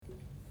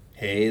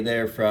Hey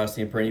there,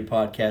 Frosty and Perenni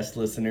podcast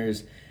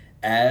listeners.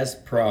 As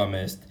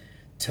promised,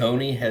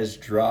 Tony has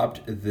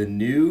dropped the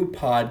new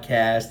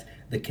podcast,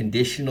 the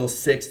Conditional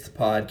Sixth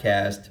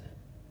podcast.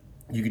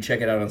 You can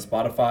check it out on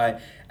Spotify,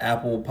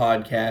 Apple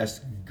Podcasts,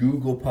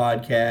 Google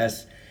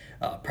Podcasts,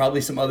 probably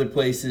some other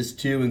places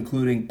too,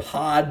 including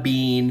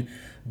Podbean.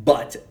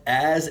 But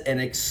as an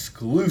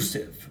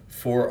exclusive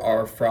for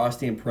our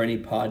Frosty and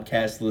Perenni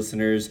podcast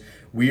listeners,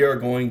 we are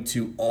going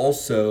to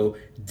also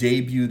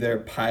debut their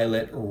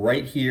pilot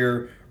right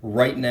here,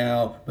 right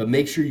now. But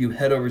make sure you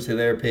head over to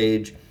their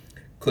page,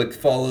 click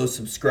follow,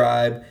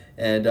 subscribe,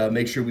 and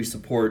make sure we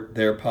support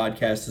their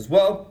podcast as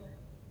well.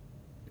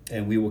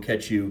 And we will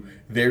catch you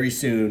very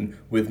soon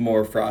with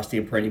more Frosty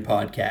and Perenni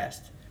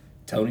podcast.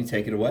 Tony,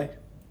 take it away.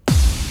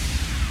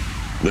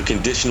 The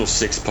Conditional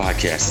Six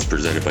podcast is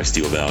presented by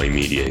Steel Valley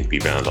Media and can be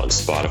found on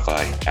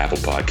Spotify, Apple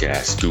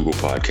Podcasts, Google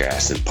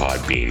Podcasts, and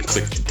Podbean.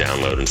 Click to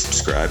download and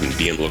subscribe and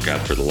be on the lookout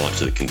for the launch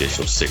of the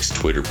Conditional Six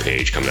Twitter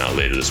page coming out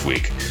later this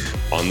week.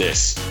 On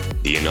this,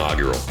 the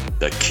inaugural,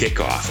 the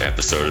kickoff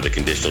episode of the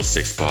Conditional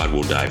Six pod,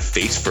 will dive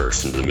face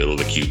first into the middle of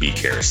the QB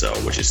carousel,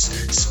 which is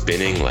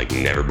spinning like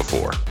never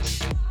before.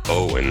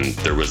 Oh, and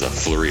there was a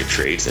flurry of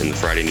trades in the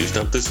Friday news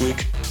dump this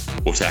week.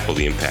 We'll tackle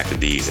the impact of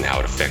these and how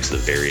it affects the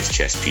various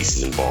chess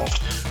pieces involved.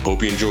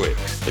 Hope you enjoy it.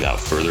 Without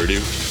further ado,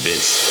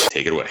 Vince,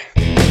 take it away.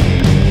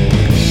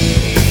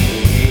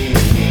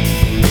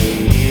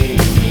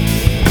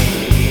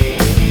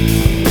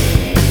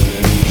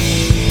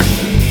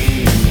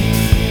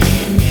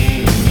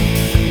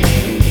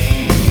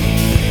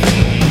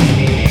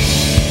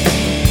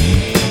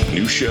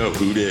 New show,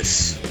 who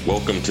dis?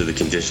 Welcome to the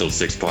Conditional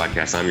Six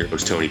podcast. I'm your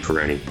host, Tony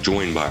Perenni,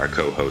 joined by our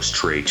co-host,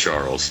 Trey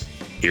Charles.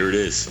 Here it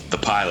is, the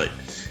pilot.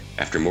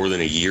 After more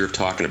than a year of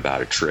talking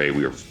about it, Trey,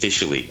 we are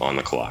officially on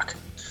the clock.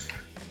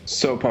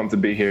 So pumped to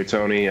be here,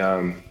 Tony.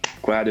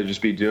 Glad to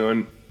just be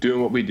doing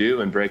what we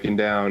do and breaking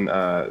down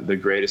the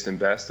greatest and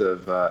best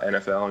of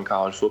NFL and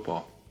college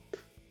football.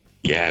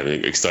 Yeah, I'm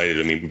excited.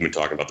 I mean, we've been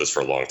talking about this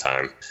for a long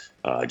time.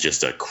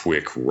 Just a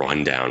quick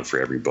rundown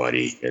for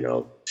everybody.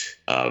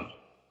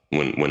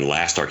 When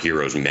last our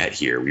heroes met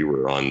here, we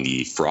were on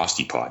the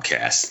Frosty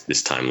podcast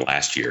this time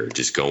last year,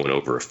 just going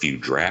over a few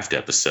draft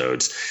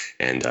episodes,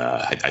 and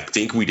I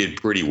think we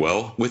did pretty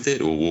well with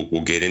it.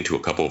 We'll get into a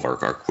couple of our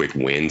quick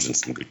wins and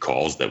some good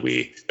calls that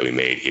we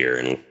made here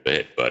in a little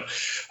bit, but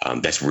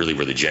that's really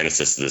where the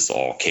genesis of this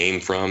all came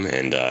from,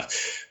 and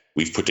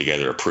we've put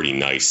together a pretty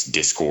nice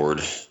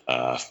Discord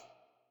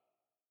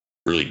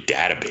really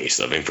database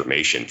of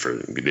information for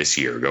this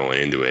year going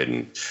into it,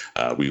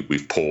 and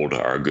we've pulled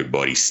our good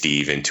buddy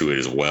Steve into it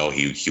as well.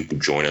 He will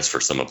join us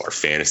for some of our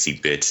fantasy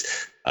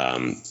bits.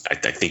 I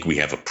think we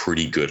have a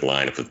pretty good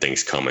lineup of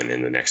things coming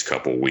in the next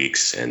couple of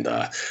weeks, and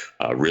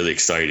really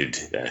excited.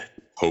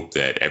 Hope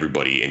that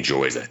everybody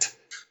enjoys it.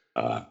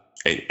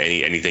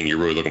 Anything you're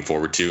really looking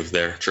forward to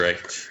there, Trey?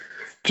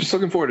 Just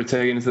looking forward to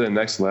taking it to the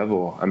next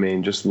level. I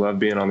mean, just love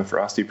being on the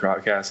Frosty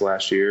podcast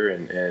last year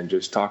and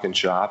just talking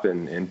shop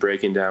and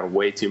breaking down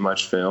way too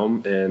much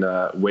film and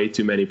way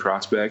too many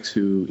prospects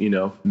who,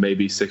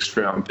 maybe 6th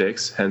round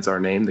picks, hence our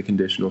name, the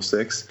Conditional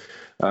Six.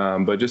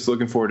 But just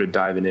looking forward to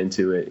diving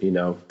into it.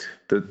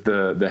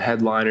 The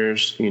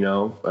headliners,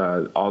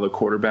 all the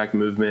quarterback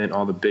movement,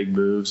 all the big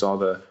moves, all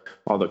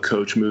the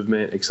coach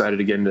movement. Excited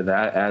to get into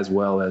that, as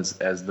well as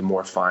the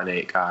more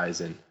finite guys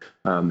and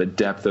the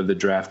depth of the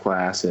draft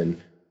class and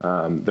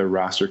the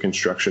roster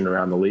construction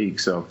around the league.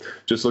 So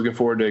just looking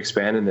forward to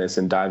expanding this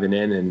and diving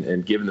in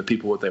and giving the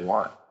people what they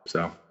want.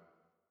 So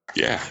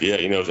yeah,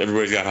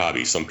 everybody's got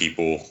hobbies. Some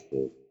people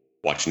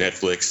watch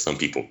Netflix, some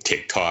people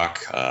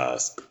TikTok.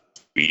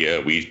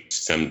 We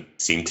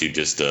seem to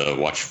just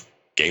watch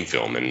game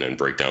film and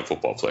break down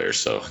football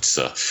players. So it's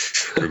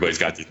everybody's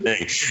got their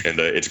thing, and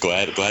it's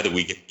glad that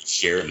we get to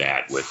share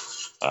that with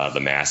the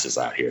masses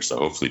out here. So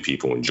hopefully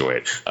people enjoy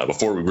it.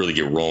 Before we really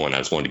get rolling, I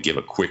just wanted to give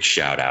a quick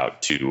shout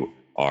out to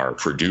our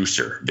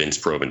producer, Vince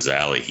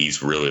Provenzali.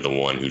 He's really the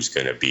one who's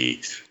going to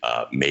be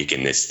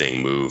making this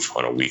thing move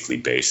on a weekly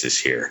basis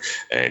here.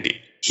 And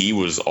he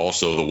was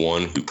also the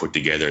one who put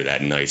together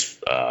that nice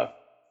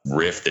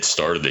riff that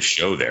started the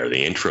show there,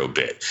 the intro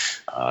bit.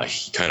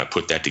 He kind of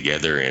put that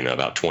together in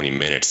about 20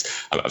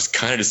 minutes. I was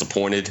kind of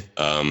disappointed.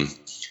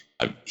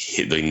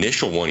 The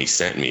initial one he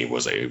sent me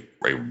was a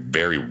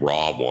very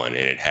raw one,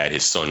 and it had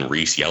his son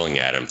Reese yelling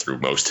at him through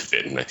most of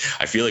it. And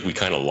I feel like we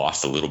kind of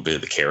lost a little bit of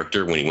the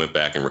character when he went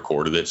back and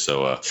recorded it.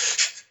 So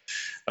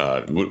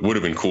would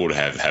have been cool to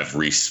have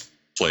Reese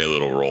play a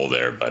little role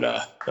there.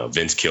 But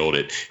Vince killed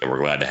it, and we're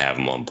glad to have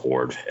him on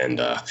board. And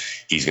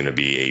he's going to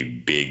be a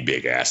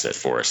big asset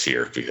for us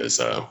here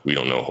because we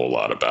don't know a whole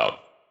lot about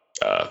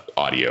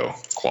audio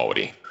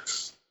quality.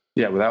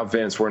 Yeah, without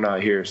Vince, we're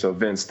not here. So,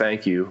 Vince,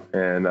 thank you.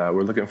 And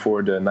we're looking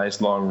forward to a nice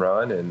long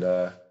run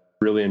and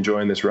really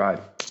enjoying this ride.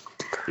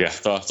 Yeah,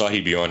 thought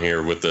he'd be on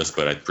here with us,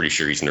 but I'm pretty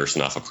sure he's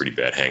nursing off a pretty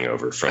bad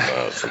hangover from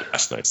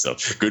last night. So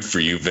good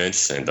for you,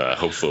 Vince, and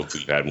hopefully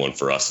you had one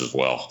for us as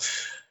well.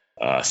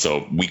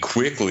 So we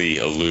quickly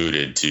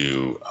alluded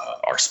to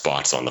our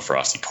spots on the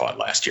Frosty Pod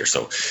last year.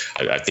 So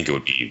I think it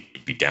would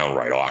be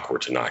downright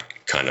awkward to not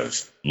kind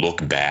of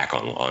look back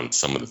on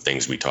some of the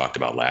things we talked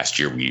about last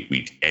year.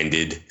 We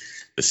ended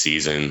the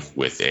season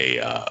with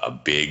a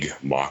big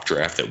mock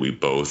draft that we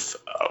both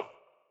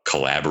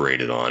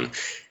collaborated on,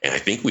 and I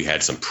think we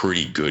had some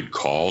pretty good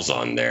calls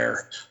on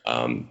there.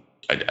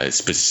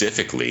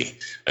 Specifically,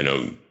 I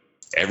know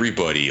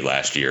everybody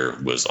last year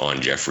was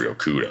on Jeffrey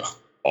Okudah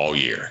all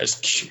year as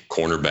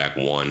cornerback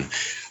one.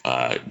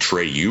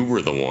 Trey, you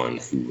were the one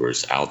who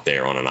was out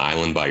there on an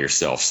island by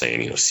yourself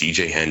saying,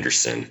 CJ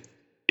Henderson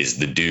is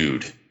the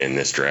dude in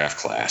this draft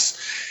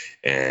class.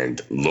 And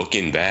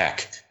looking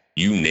back,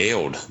 you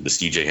nailed the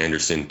CJ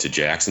Henderson to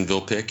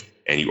Jacksonville pick,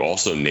 and you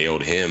also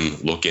nailed him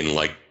looking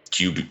like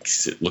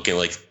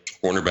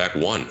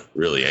cornerback one.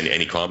 Really,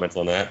 any comments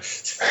on that?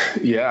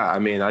 Yeah, I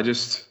mean, I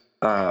just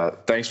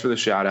thanks for the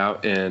shout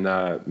out, and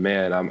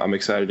man, I'm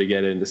excited to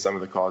get into some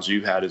of the calls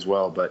you had as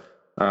well. But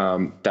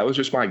that was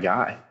just my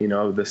guy.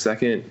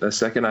 The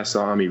second I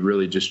saw him, he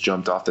really just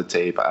jumped off the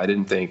tape. I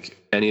didn't think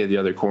any of the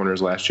other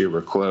corners last year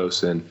were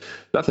close, and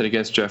nothing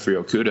against Jeffrey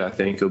Okudah. I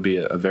think he'll be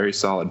a very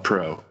solid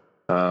pro.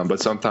 But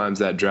sometimes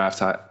that draft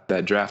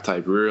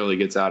type really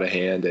gets out of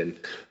hand, and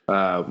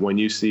when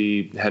you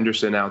see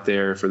Henderson out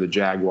there for the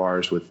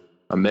Jaguars with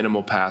a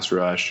minimal pass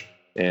rush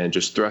and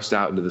just thrust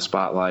out into the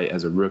spotlight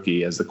as a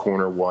rookie, as the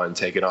corner one,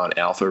 taking on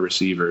alpha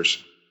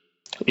receivers,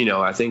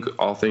 I think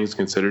all things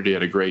considered, he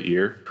had a great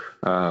year.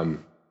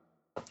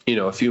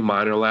 A few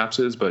minor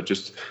lapses, but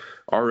just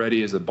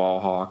already as a ball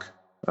hawk.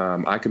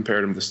 I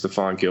compared him to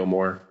Stephon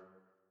Gilmore.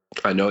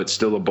 I know it's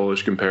still a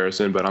bullish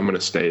comparison, but I'm going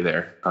to stay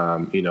there.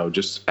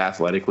 Just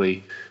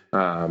athletically,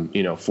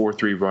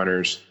 4.3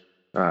 runners,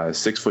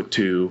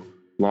 6'2",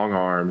 long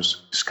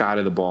arms,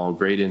 scotted the ball,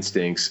 great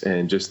instincts,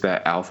 and just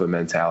that alpha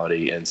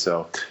mentality. And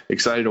so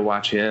excited to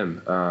watch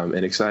him,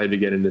 and excited to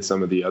get into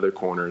some of the other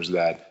corners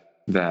that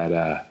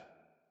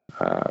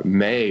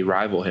may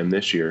rival him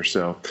this year.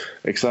 So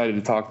excited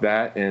to talk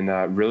that,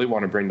 and really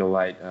want to bring to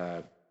light,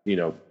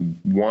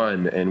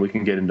 one, and we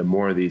can get into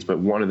more of these, but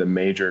one of the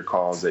major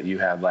calls that you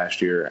had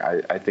last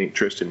year, I think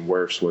Tristan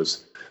Wirfs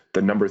was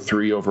the number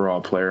 3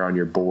 overall player on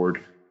your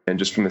board. And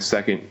just from the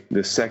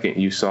second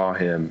you saw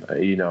him,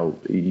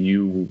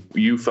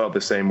 you felt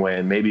the same way,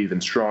 and maybe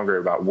even stronger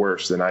about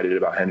Wirfs than I did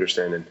about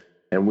Henderson.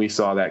 And we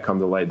saw that come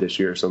to light this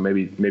year. So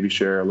maybe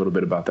share a little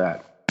bit about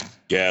that.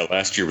 Yeah,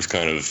 last year was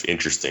kind of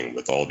interesting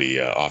with all the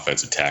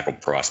offensive tackle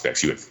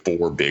prospects. You had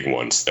 4 big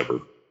ones that were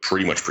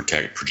pretty much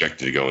projected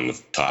to go in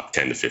the top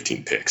 10 to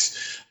 15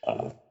 picks.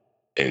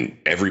 And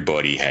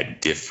everybody had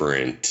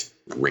different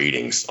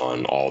ratings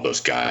on all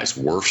those guys.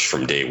 Wirfs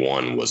from day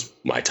one was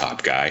my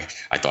top guy.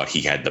 I thought he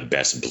had the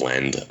best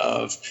blend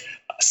of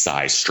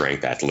size,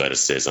 strength,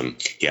 athleticism.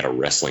 He had a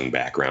wrestling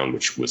background,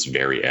 which was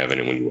very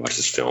evident when you watch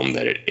this film,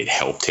 that it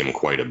helped him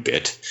quite a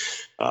bit,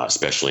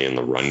 especially in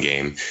the run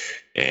game.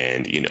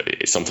 And,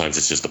 sometimes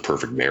it's just the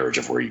perfect marriage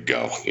of where you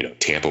go.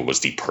 Tampa was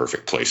the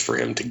perfect place for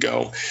him to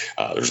go.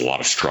 There's a lot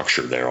of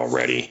structure there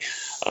already.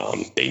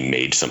 They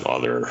made some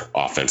other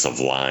offensive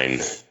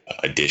line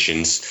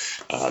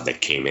additions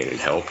that came in and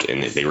helped,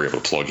 and they were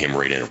able to plug him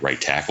right in at right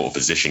tackle, a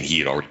position he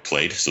had already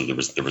played. So there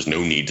was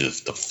no need to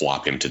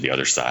flop him to the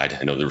other side.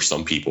 I know there were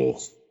some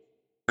people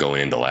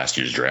going into last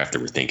year's draft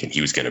that were thinking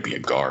he was going to be a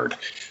guard.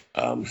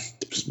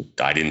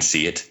 I didn't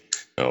see it,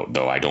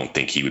 though I don't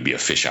think he would be a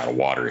fish out of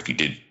water if you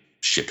did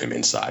ship him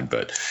inside,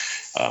 but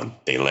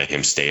they let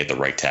him stay at the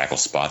right tackle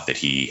spot that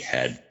he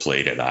had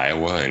played at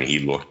Iowa, and he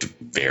looked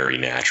very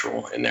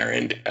natural in there,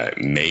 and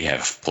may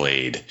have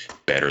played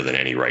better than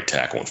any right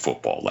tackle in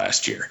football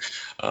last year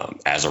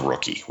as a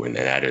rookie, and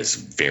that is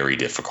very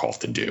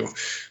difficult to do.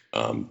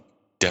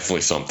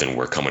 Definitely something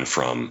we're coming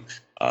from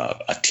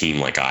a team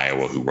like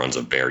Iowa, who runs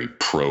a very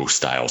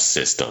pro-style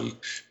system,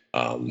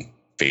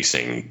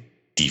 facing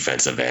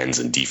defensive ends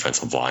and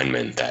defensive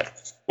linemen that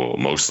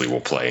mostly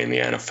will play in the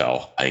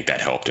NFL. I think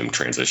that helped him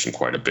transition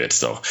quite a bit.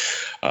 So,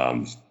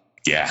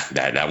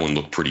 that one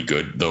looked pretty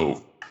good.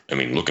 Though, I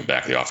mean, looking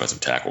back at the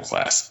offensive tackle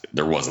class,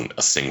 there wasn't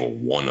a single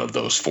one of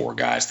those 4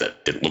 guys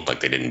that looked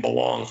like they didn't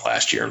belong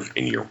last year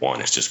in year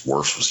one. It's just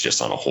Wirfs was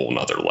just on a whole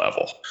nother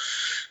level.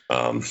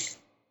 And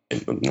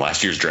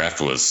last year's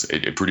draft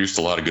it produced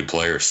a lot of good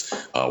players.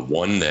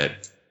 One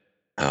that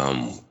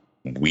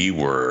we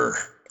were,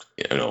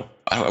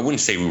 I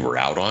wouldn't say we were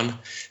out on,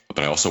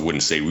 but I also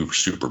wouldn't say we were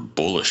super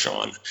bullish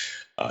on.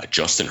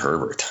 Justin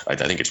Herbert, I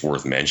think it's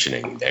worth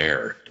mentioning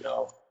there.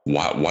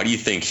 Why do you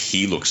think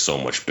he looks so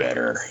much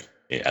better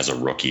as a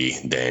rookie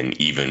than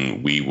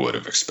even we would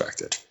have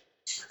expected?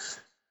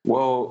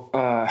 Well,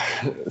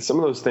 some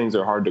of those things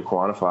are hard to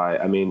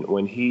quantify. I mean,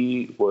 when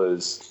he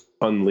was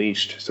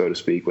unleashed, so to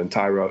speak, when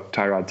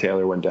Tyrod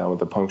Taylor went down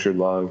with a punctured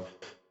lung,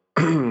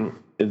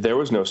 there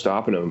was no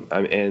stopping him.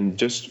 And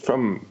just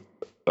from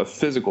a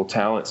physical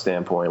talent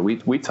standpoint,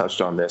 we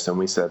touched on this and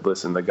we said,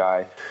 listen, the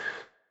guy,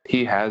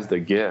 he has the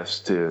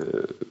gifts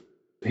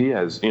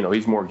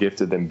he's more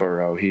gifted than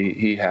Burrow.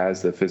 He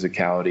has the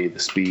physicality, the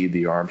speed,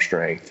 the arm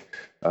strength,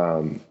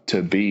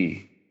 to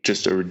be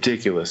just a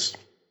ridiculous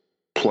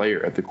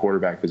player at the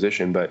quarterback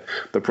position. But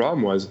the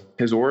problem was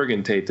his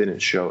Oregon tape didn't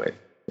show it.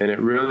 And it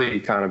really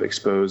kind of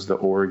exposed the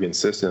Oregon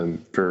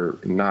system for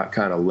not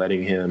kind of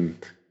letting him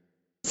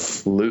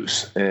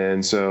loose.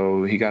 And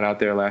so he got out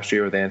there last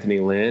year with Anthony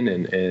Lynn,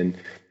 and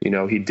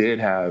he did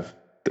have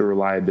the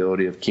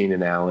reliability of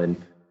Keenan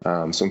Allen,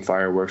 some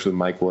fireworks with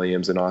Mike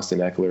Williams and Austin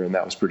Eckler, and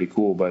that was pretty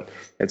cool. But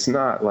it's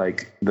not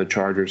like the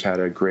Chargers had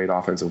a great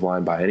offensive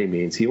line by any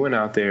means. He went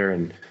out there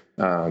and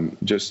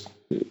just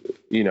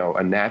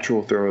a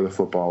natural throw of the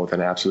football with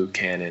an absolute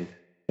cannon,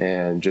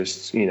 and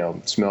just,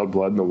 smelled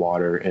blood in the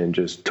water and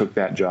just took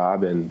that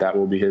job. And that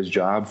will be his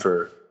job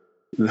for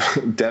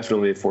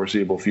definitely a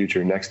foreseeable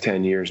future, next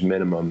 10 years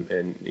minimum.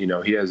 And,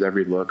 he has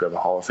every look of a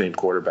Hall of Fame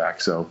quarterback.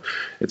 So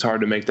it's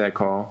hard to make that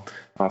call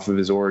off of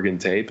his Oregon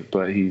tape,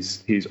 but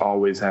he's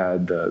always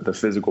had the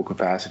physical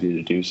capacity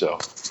to do so.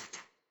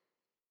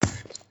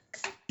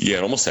 Yeah,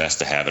 it almost has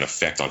to have an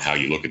effect on how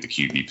you look at the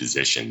QB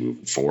position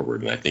moving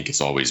forward. And I think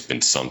it's always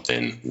been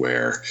something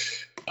where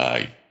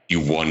you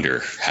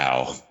wonder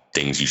how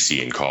things you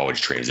see in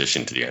college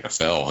transition to the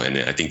NFL. And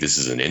I think this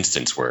is an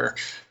instance where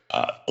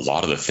a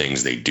lot of the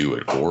things they do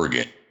at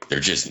Oregon,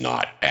 they're just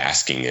not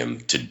asking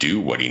him to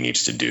do what he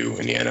needs to do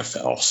in the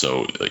NFL.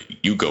 So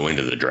you go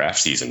into the draft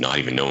season not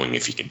even knowing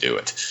if he can do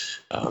it.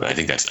 I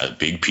think that's a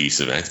big piece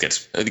of it. I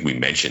think we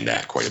mentioned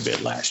that quite a bit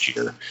last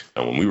year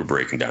when we were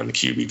breaking down the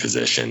QB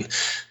position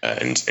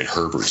and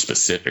Herbert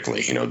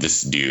specifically.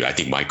 This dude, I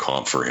think my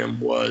comp for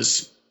him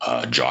was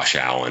Josh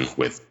Allen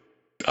with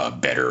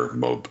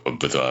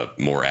with a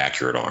more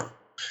accurate arm.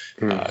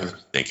 I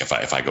think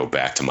if I go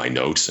back to my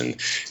notes and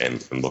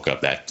look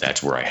up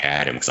that's where I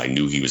had him, because I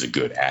knew he was a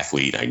good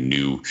athlete. I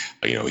knew,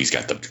 he's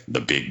got the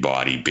big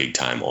body, big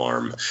time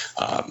arm,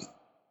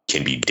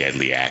 can be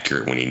deadly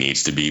accurate when he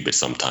needs to be, but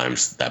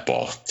sometimes that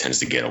ball tends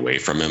to get away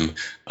from him.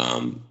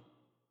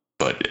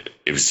 But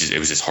it was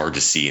just hard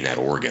to see in that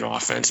Oregon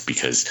offense,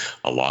 because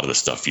a lot of the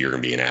stuff you're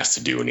going to be asked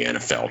to do in the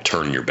NFL,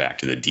 turning your back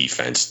to the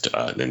defense,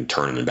 then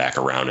turning them back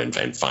around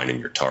and finding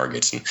your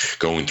targets and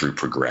going through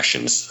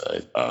progressions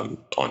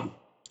on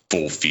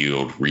full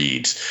field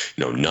reads,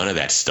 none of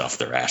that stuff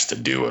they're asked to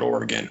do at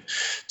Oregon.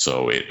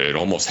 So it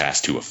almost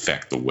has to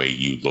affect the way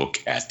you look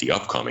at the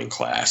upcoming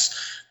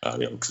class,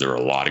 because there are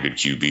a lot of good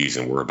QBs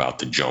and we're about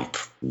to jump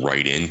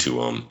right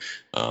into them.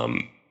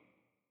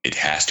 It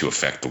has to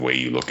affect the way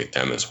you look at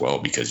them as well,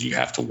 because you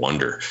have to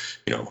wonder,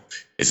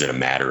 is it a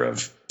matter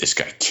of this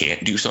guy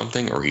can't do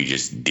something or he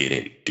just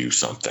didn't do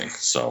something?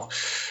 So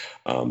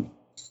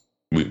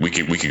we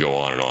could go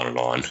on and on and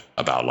on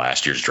about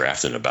last year's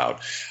draft and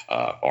about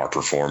our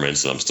performance,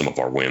 some of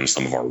our wins,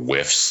 some of our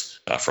whiffs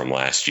from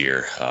last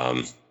year.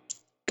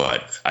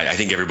 But I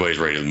think everybody's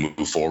ready to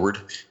move forward,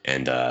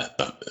 and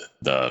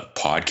the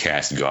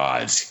podcast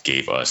gods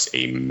gave us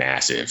a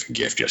massive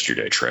gift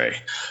yesterday, Trey.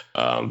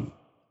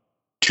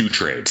 2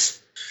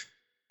 trades,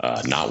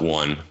 not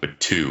one, but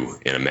 2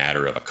 in a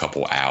matter of a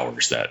couple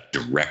hours that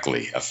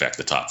directly affect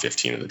the top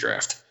 15 of the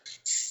draft.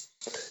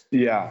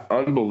 Yeah,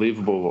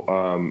 unbelievable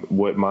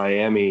what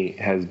Miami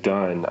has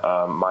done.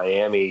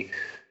 Miami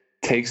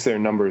takes their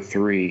number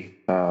 3,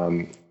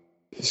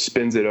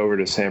 spins it over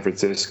to San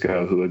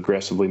Francisco, who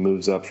aggressively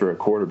moves up for a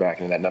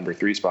quarterback in that number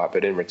 3 spot.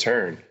 But in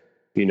return,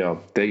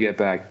 they get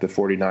back the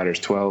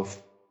 49ers 12th,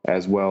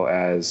 as well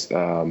as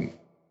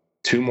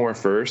 2 more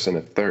firsts and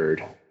a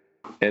 3rd.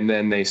 And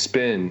then they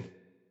spin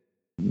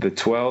the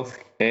 12th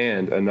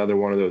and another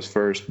one of those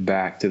first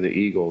back to the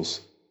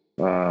Eagles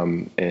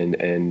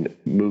and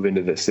move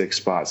into the 6th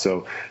spot.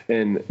 So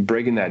in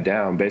breaking that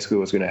down, basically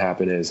what's going to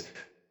happen is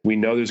we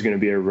know there's going to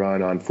be a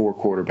run on 4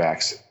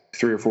 quarterbacks,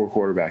 3 or 4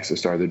 quarterbacks to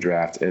start the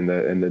draft. And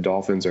the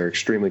Dolphins are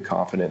extremely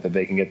confident that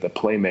they can get the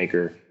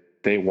playmaker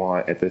they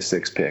want at the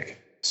 6th pick.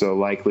 So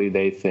likely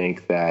they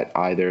think that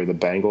either the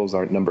Bengals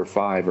are number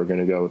 5 are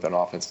going to go with an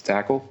offensive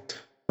tackle,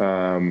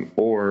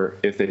 or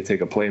if they take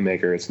a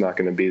playmaker, it's not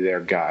going to be their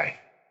guy.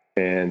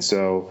 And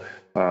so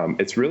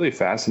it's really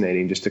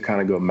fascinating just to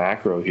kind of go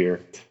macro here,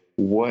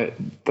 what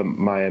the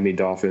Miami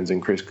Dolphins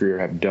and Chris Greer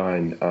have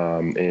done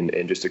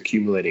in just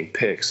accumulating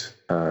picks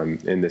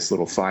in this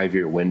little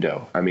 5-year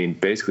window. I mean,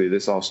 basically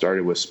this all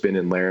started with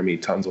spinning Laramie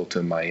Tunsil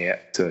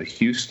to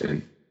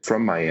Houston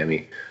from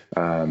Miami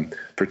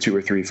for 2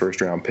 or 3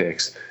 first-round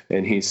picks.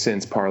 And he's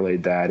since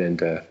parlayed that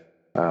into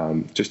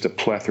just a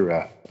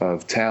plethora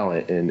of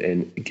talent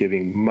and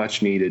giving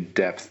much needed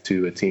depth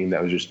to a team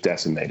that was just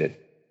decimated.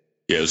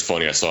 Yeah, it was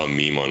funny. I saw a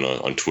meme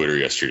on Twitter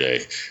yesterday.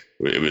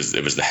 It was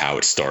the how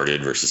it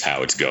started versus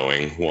how it's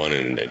going one,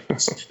 and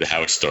the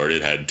how it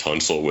started had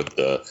Tunsil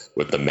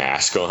with the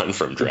mask on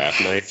from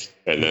draft night,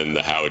 and then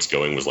the how it's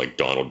going was like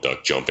Donald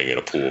Duck jumping in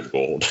a pool of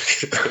gold.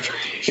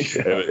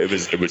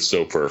 It was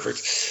so perfect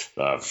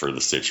for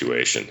the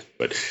situation.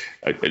 But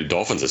the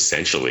Dolphins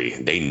essentially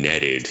they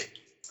netted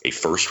a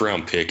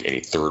 1st-round pick and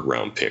a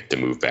 3rd-round pick to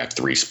move back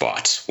 3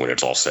 spots when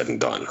it's all said and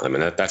done. I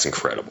mean, that's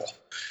incredible.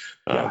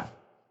 Yeah.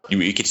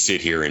 You could sit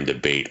here and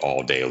debate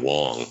all day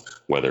long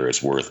whether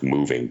it's worth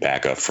moving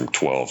back up from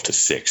 12 to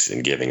 6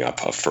 and giving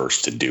up a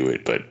first to do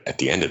it. But at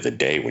the end of the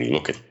day, when you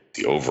look at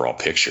the overall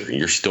picture.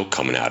 You're still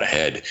coming out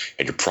ahead,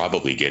 and you're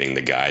probably getting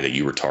the guy that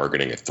you were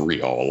targeting at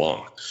 3 all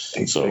along.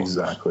 So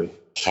exactly.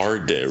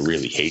 Hard to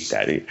really hate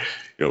that.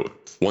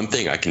 One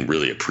thing I can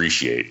really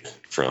appreciate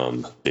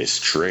from this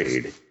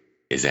trade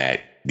is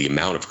that the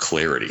amount of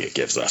clarity it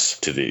gives us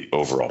to the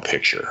overall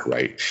picture,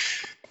 right?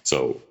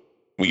 So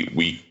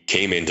we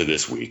came into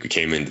this week, we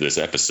came into this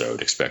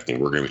episode expecting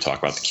we're going to talk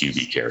about the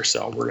QB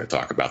carousel. We're going to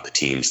talk about the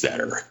teams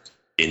that are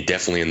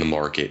definitely in the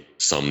market,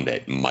 some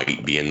that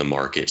might be in the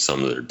market,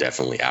 some that are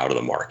definitely out of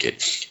the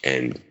market.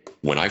 And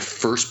when I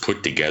first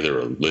put together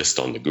a list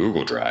on the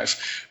Google Drive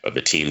of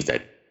the teams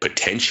that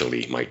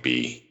potentially might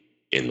be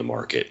in the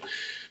market,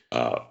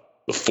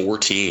 the 4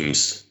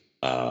 teams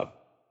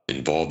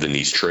involved in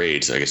these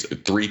trades, I guess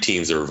 3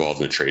 teams that are involved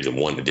in the trades and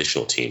 1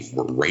 additional team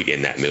were right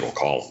in that middle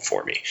column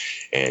for me.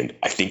 And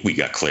I think we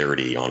got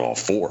clarity on all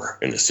 4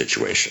 in this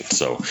situation.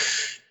 So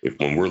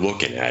when we're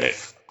looking at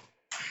it,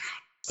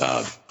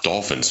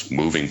 Dolphins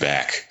moving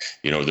back,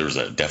 there's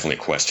definitely a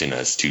question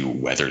as to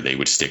whether they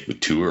would stick with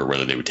Tua or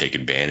whether they would take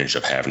advantage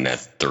of having that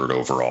 3rd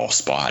overall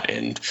spot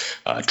and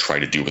try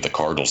to do what the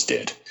Cardinals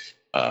did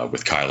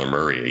with Kyler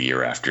Murray a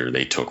year after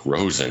they took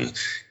Rosen.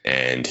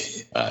 And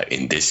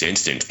in this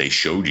instance, they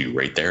showed you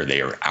right there,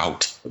 they are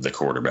out of the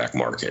quarterback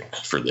market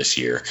for this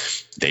year.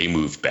 They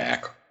moved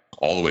back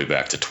all the way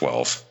back to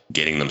 12,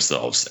 getting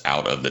themselves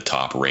out of the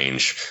top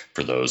range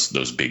for those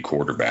big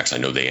quarterbacks. I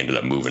know they ended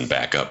up moving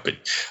back up, but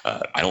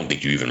I don't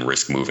think you even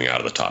risk moving out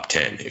of the top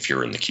 10 if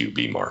you're in the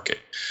QB market.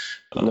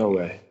 No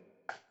way.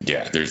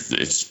 Yeah,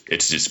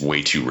 it's just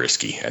way too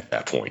risky at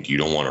that point. You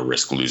don't want to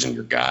risk losing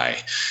your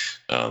guy.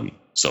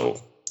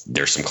 So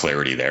there's some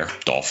clarity there.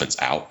 Dolphins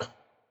out.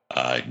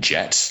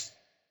 Jets,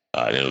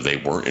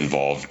 they weren't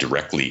involved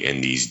directly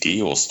in these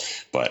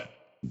deals, but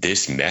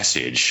this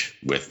message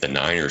with the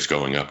Niners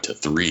going up to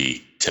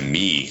 3, to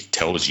me,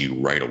 tells you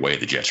right away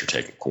the Jets are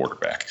taking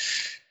quarterback,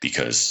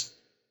 because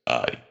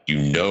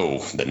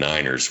the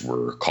Niners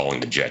were calling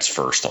the Jets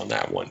first on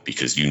that one,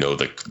 because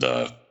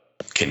the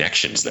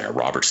connections there.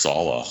 Robert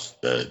Saleh,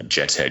 the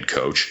Jets head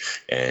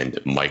coach, and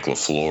Mike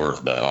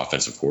LaFleur, the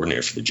offensive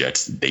coordinator for the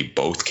Jets, they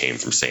both came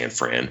from San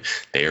Fran.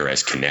 They are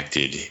as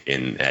connected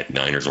in that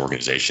Niners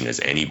organization as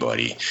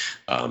anybody.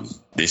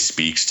 This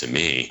speaks to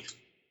me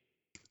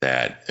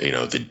that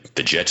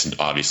the Jets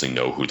obviously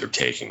know who they're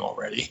taking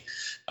already,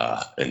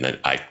 and that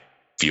I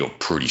feel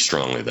pretty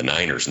strongly the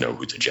Niners know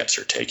who the Jets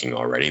are taking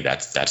already.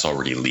 That's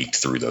already leaked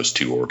through those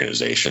 2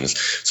 organizations.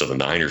 So the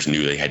Niners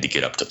knew they had to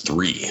get up to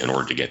 3 in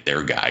order to get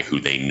their guy, who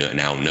they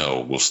now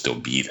know will still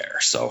be there.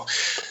 So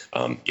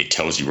it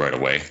tells you right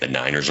away the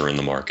Niners are in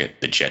the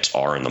market, the Jets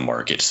are in the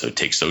market. So it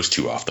takes those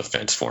 2 off the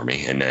fence for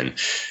me. And then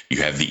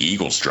you have the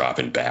Eagles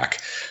dropping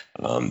back.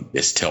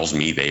 This tells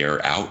me they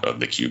are out of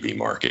the QB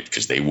market,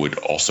 because they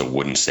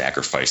wouldn't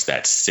sacrifice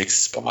that 6th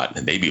spot,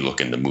 and they'd be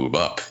looking to move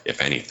up,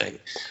 if anything.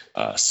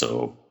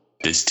 So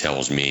this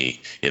tells me,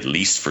 at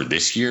least for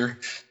this year,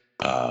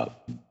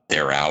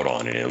 they're out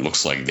on it. And it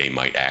looks like they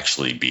might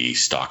actually be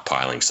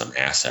stockpiling some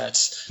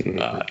assets in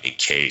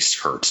case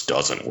Hurts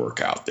doesn't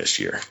work out this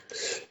year.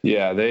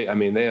 Yeah, they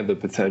have the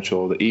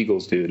potential, the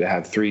Eagles do, to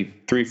have three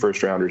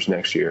first rounders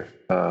next year.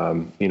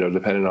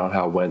 Depending on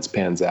how Wentz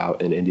pans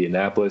out in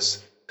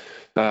Indianapolis.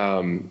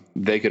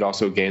 They could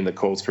also gain the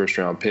Colts first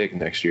round pick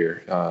next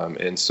year.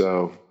 And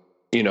so,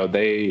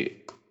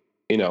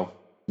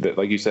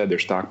 like you said, they're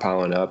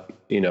stockpiling up,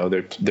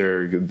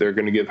 they're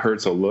going to give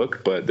Hurts a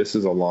look, but this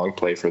is a long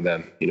play for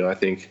them. I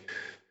think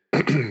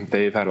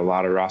they've had a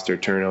lot of roster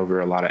turnover,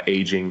 a lot of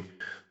aging,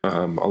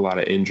 a lot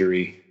of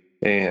injury,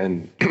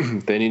 and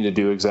they need to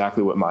do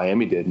exactly what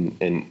Miami did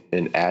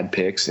and add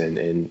picks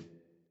and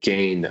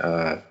gain,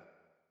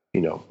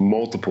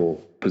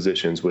 multiple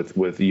positions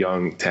with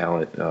young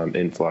talent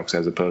influx,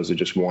 as opposed to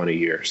just 1 a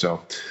year.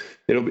 So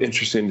it'll be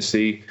interesting to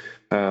see.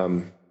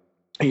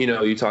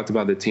 You talked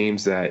about the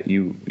teams that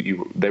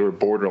they were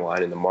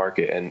borderline in the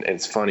market. And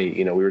it's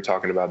funny, we were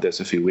talking about this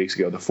a few weeks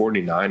ago. The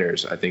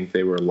 49ers, I think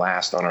they were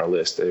last on our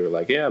list. They were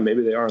like, yeah,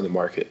 maybe they are in the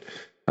market.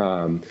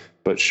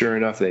 But sure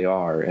enough, they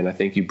are. And I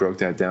think you broke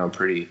that down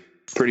pretty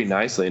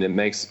nicely. And it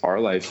makes our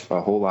life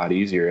a whole lot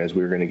easier as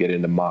we were going to get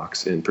into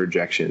mocks and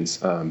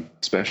projections.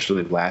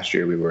 Especially last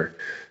year, we were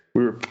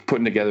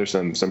putting together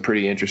some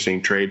pretty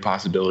interesting trade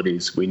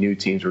possibilities. We knew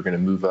teams were going to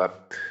move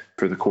up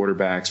for the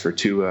quarterbacks, for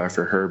Tua,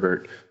 for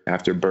Herbert,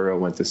 after Burrow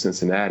went to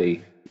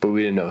Cincinnati, but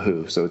we didn't know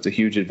who. So it's a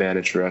huge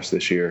advantage for us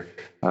this year.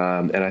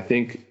 And I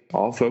think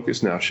all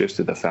focus now shifts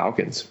to the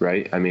Falcons,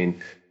 right? I mean,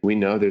 we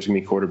know there's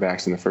going to be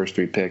quarterbacks in the first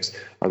 3 picks.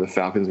 Are the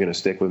Falcons going to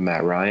stick with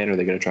Matt Ryan? Are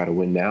they going to try to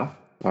win now?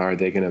 Are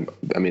they going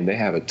to, they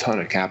have a ton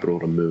of capital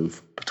to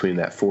move between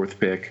that 4th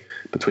pick,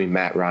 between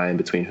Matt Ryan,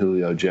 between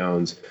Julio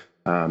Jones,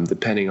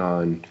 depending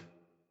on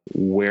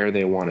where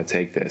they want to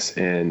take this.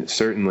 And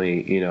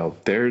certainly,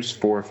 there's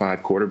 4 or 5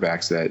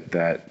 quarterbacks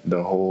that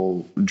the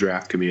whole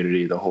draft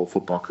community, the whole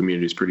football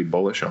community is pretty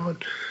bullish on.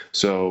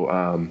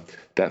 So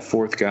that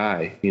 4th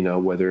guy,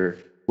 whether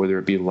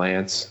it be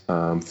Lance,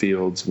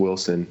 Fields,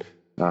 Wilson,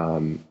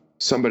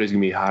 somebody's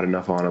going to be hot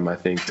enough on him, I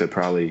think, to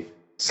probably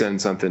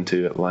send something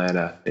to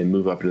Atlanta and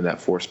move up into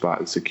that 4 spot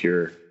and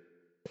secure.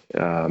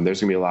 There's going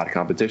to be a lot of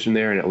competition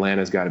there, and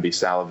Atlanta's got to be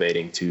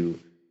salivating to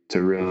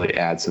really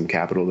add some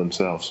capital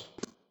themselves.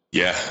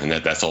 Yeah, and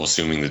that's all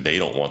assuming that they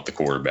don't want the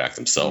quarterback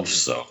themselves.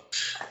 So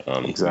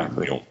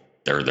Exactly.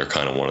 They're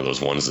kind of one of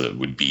those ones that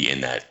would be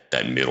in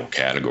that middle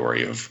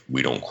category of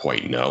we don't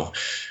quite know.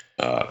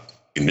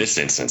 In this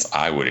instance,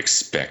 I would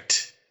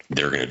expect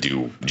they're going to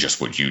do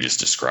just what you just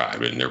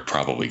described, and they're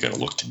probably going to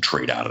look to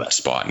trade out of that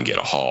spot and get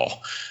a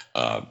haul,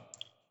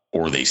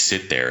 or they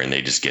sit there and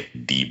they just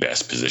get the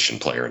best position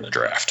player in the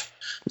draft.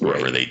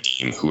 Whoever they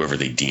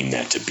deem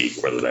that to be,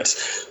 whether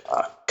that's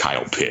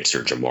Kyle Pitts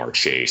or Jamar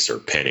Chase or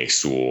Penei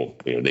Sewell,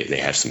 they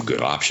have some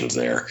good options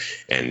there,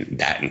 and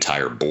that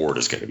entire board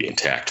is going to be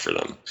intact for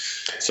them.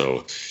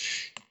 So,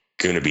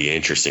 going to be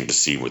interesting to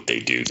see what they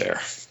do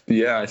there.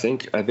 Yeah, I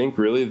think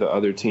really the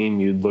other team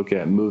you'd look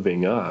at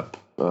moving up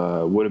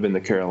would have been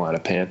the Carolina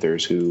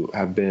Panthers, who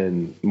have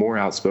been more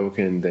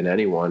outspoken than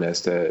anyone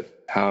as to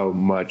how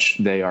much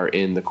they are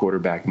in the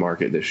quarterback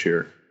market this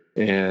year,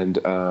 and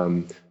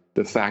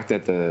the fact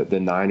that the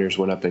Niners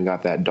went up and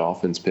got that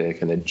Dolphins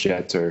pick and the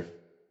Jets are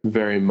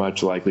very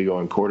much likely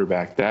going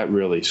quarterback, that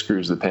really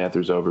screws the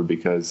Panthers over,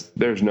 because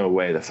there's no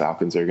way the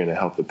Falcons are going to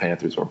help the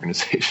Panthers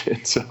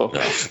organization. So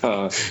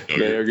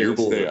they are going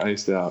to stay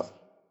iced out.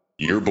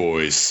 Your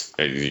boys,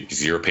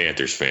 because you're a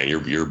Panthers fan,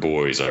 your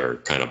boys are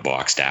kind of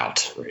boxed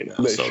out right now.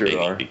 They sure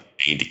are.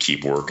 Need to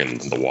keep working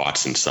the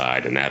Watson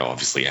side, and that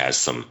obviously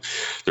has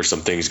there's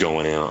some things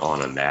going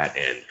on that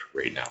end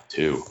right now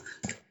too.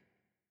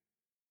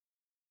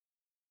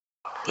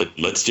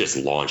 Let's just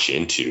launch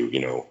into,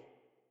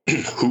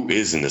 who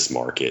is in this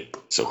market.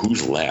 So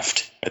who's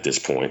left at this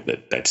point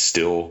that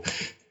still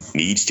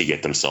needs to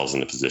get themselves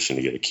in a position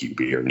to get a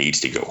QB or needs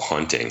to go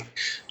hunting.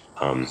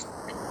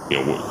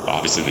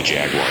 Obviously the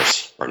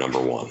Jaguars are number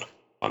one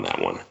on that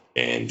one,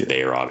 and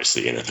they are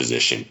obviously in a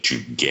position to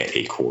get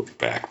a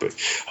quarterback. But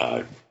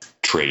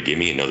Trey, give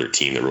me another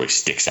team that really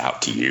sticks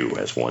out to you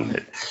as one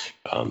that,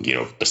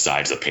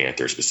 besides the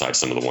Panthers, besides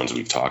some of the ones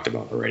we've talked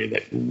about already,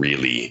 that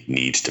really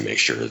needs to make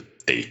sure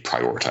they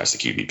prioritize the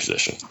QB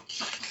position.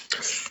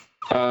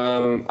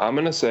 I'm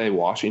going to say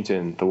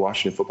Washington, the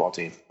Washington football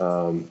team.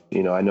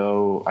 I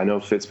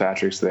know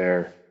Fitzpatrick's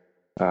there.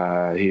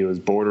 He was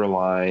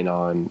borderline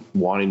on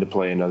wanting to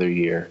play another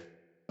year.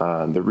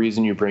 The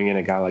reason you bring in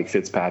a guy like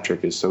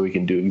Fitzpatrick is so he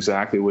can do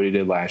exactly what he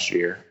did last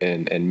year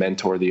and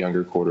mentor the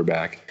younger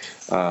quarterback.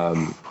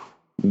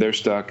 They're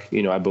stuck,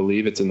 I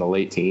believe it's in the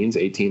late teens,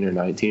 18 or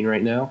 19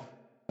 right now.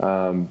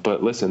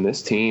 But listen,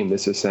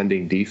 this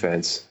ascending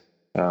defense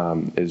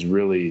is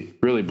really,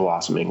 really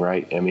blossoming,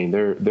 right? I mean,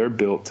 they're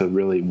built to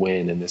really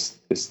win in this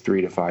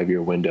 3 to 5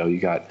 year window. You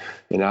got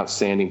an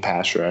outstanding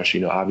pass rush,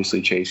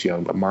 obviously Chase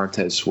Young, but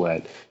Martez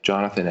Sweat,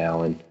 Jonathan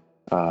Allen.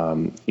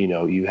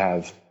 You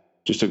have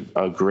just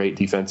a great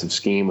defensive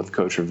scheme with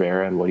Coach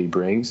Rivera and what he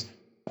brings.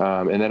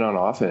 And then on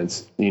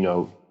offense,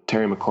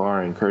 Terry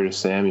McLaurin, Curtis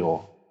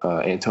Samuel,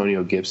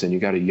 Antonio Gibson, you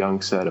got a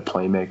young set of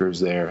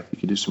playmakers there you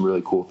can do some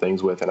really cool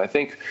things with. And I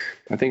think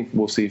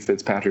we'll see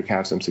Fitzpatrick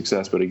have some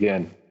success. But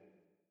again,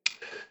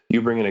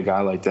 you bring in a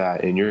guy like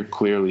that and you're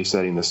clearly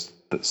setting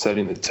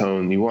the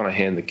tone. You want to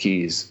hand the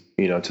keys,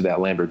 to that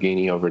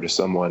Lamborghini over to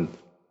someone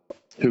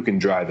who can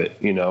drive it,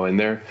 and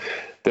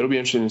that'll be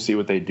interesting to see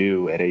what they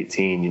do at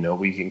 18.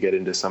 We can get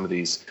into some of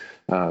these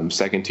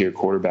second tier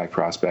quarterback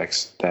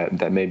prospects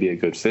that may be a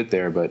good fit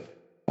there, but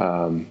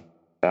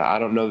I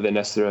don't know that they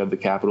necessarily have the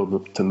capital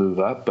to move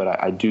up,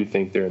 but I do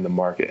think they're in the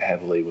market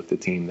heavily with the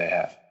team they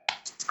have.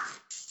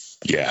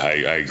 Yeah,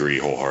 I agree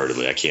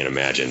wholeheartedly. I can't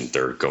imagine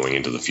they're going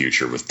into the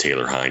future with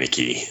Taylor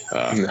Heineke,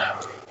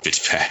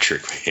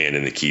 Fitzpatrick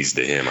handing the keys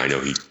to him. I know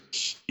he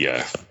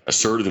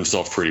asserted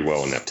himself pretty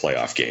well in that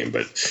playoff game,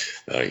 but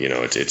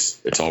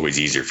it's always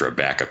easier for a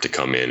backup to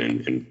come in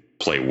and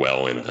play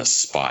well in a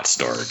spot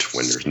start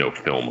when there's no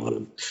film on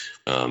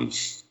him.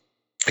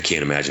 I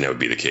can't imagine that would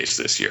be the case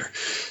this year.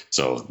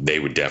 So they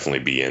would definitely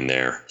be in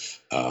there.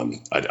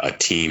 A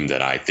team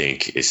that I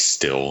think is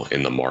still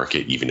in the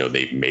market, even though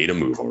they've made a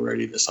move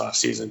already this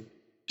offseason,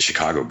 the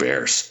Chicago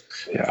Bears.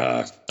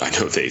 Yeah. I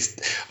know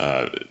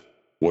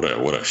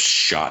what a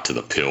shot to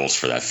the pills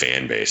for that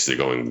fan base. They're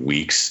going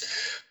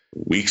weeks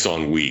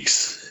on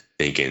weeks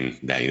thinking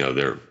that,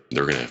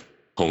 they're going to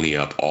pony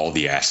up all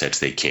the assets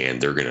they can.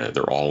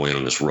 They're all in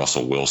on this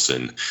Russell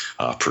Wilson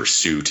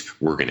pursuit.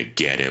 We're going to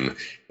get him.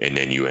 And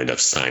then you end up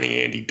signing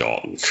Andy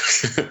Dalton.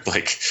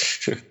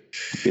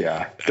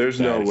 Yeah, there's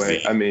no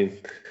way. I mean,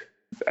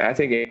 I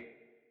think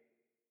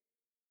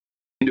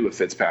into a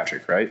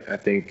Fitzpatrick, right? I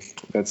think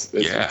that's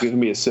going to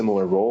be a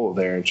similar role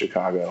there in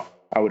Chicago.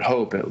 I would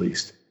hope, at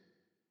least.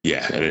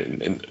 Yeah,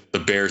 and the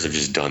Bears have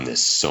just done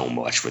this so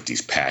much with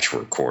these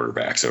patchwork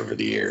quarterbacks over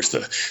the years.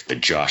 The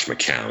Josh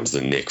McCowns,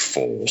 the Nick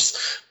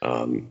Foles,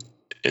 and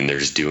they're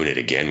just doing it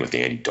again with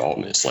Andy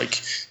Dalton. It's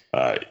like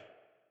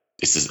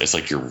it's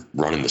like you're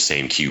running the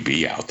same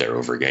QB out there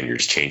over again. You're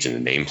just changing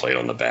the nameplate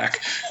on the back.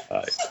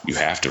 You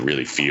have to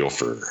really feel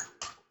for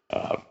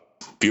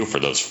feel for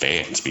those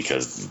fans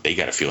because they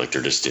got to feel like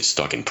they're just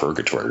stuck in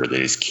purgatory where they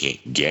just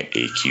can't get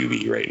a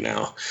QB right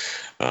now.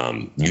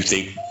 You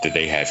think that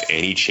they have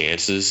any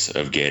chances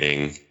of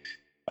getting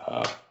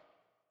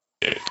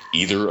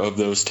either of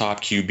those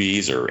top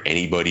QBs or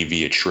anybody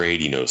via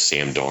trade?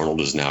 Sam Darnold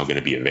is now going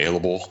to be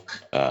available.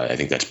 I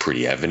think that's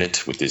pretty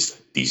evident with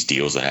these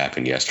deals that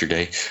happened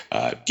yesterday.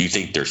 Do you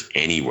think there's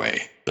any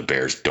way the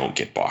Bears don't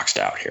get boxed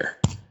out here?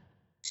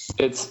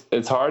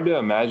 It's hard to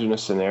imagine a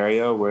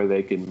scenario where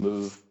they can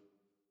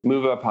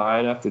move up high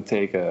enough to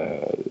take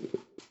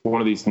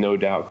one of these no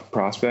doubt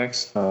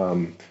prospects.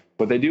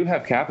 But they do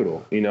have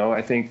capital.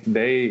 I think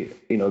the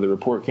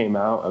report came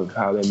out of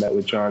how they met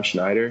with John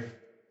Schneider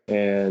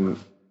and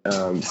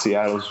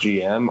Seattle's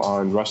GM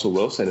on Russell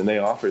Wilson, and they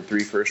offered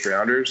 3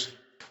 first-rounders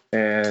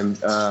and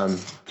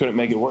couldn't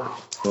make it work.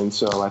 And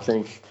so I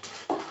think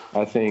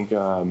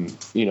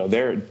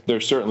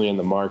they're certainly in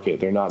the market.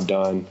 They're not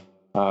done.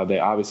 They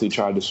obviously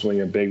tried to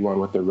swing a big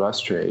one with the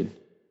Russ trade,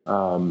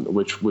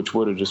 which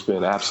would have just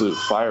been absolute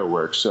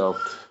fireworks. So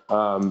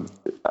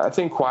I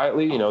think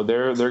quietly,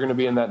 they're going to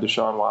be in that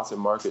Deshaun Watson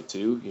market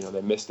too.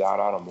 They missed out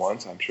on him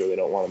once. I'm sure they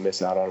don't want to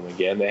miss out on him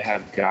again. They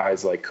have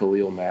guys like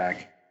Khalil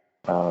Mack,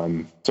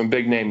 some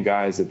big name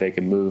guys that they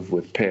can move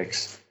with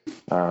picks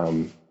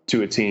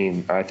to a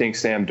team. I think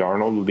Sam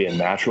Darnold would be a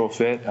natural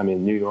fit. I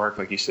mean, New York,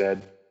 like you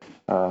said,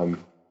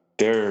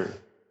 they're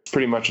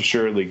pretty much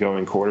assuredly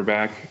going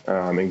quarterback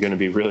and going to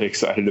be really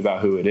excited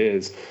about who it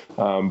is.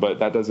 But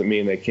that doesn't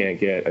mean they can't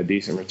get a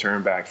decent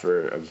return back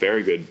for a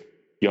very good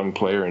young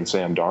player in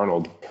Sam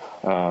Darnold.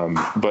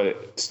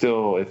 But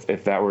still,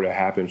 if that were to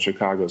happen,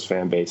 Chicago's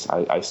fan base,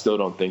 I still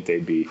don't think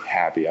they'd be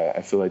happy.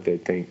 I feel like they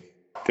think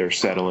they're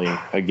settling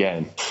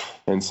again.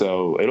 And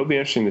so it'll be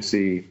interesting to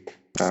see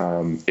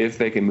if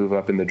they can move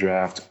up in the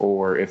draft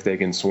or if they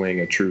can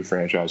swing a true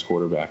franchise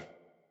quarterback.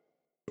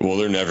 Well,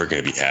 they're never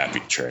going to be happy,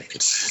 Trey.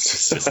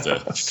 It's just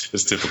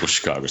it's typical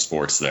Chicago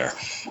sports there.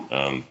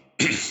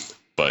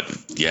 But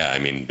yeah, I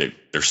mean,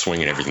 they're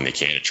swinging everything they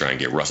can to try and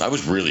get Russ. I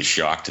was really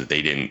shocked that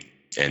they didn't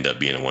end up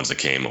being the ones that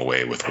came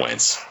away with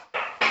Wentz,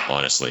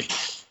 honestly,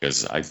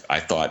 because I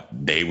thought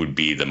they would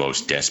be the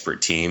most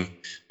desperate team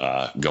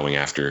going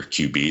after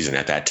QBs. And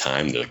at that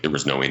time, there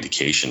was no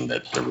indication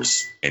that there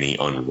was any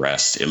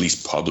unrest, at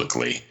least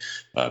publicly,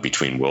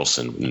 between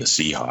Wilson and the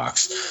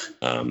Seahawks.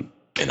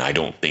 And I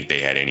don't think they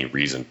had any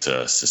reason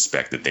to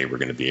suspect that they were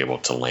going to be able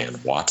to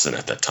land Watson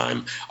at that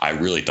time. I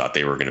really thought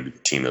they were going to be the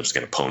team that was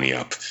going to pony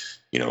up,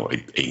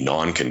 a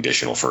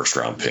non-conditional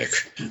first-round pick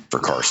for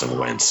Carson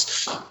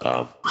Wentz,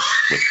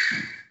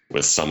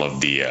 with some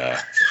of the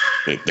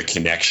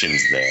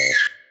connections there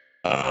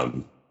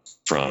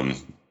from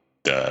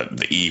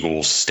the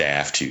Eagles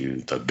staff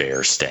to the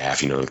Bears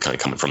staff, kind of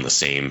coming from the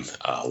same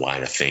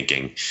line of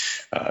thinking.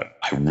 I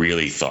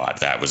really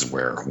thought that was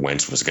where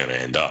Wentz was going to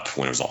end up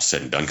when it was all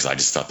said and done, because I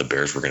just thought the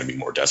Bears were going to be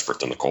more desperate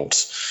than the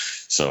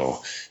Colts.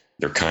 So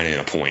they're kind of in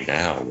a point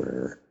now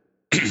where,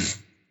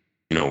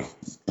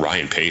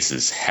 Ryan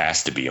Pace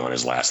has to be on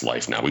his last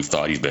life now. We've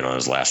thought he's been on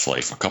his last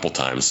life a couple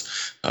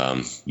times.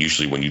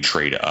 Usually when you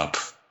trade up,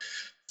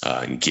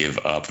 and give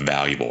up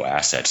valuable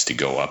assets to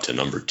go up to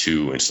number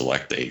 2 and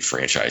select a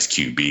franchise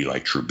QB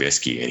like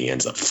Trubisky, and he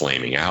ends up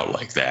flaming out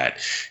like that,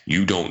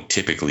 you don't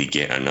typically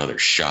get another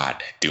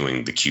shot at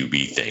doing the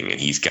QB thing. And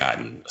he's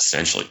gotten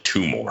essentially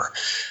 2 more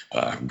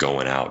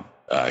going out,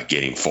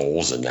 getting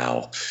Foles, and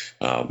now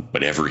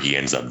whatever he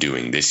ends up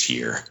doing this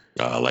year.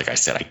 Like I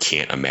said, I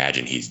can't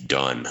imagine he's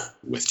done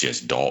with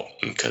just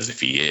Dalton, because if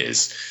he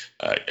is,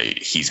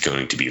 he's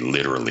going to be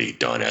literally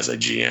done as a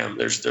GM.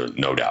 There's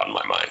no doubt in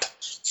my mind.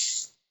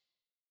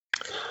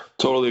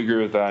 Totally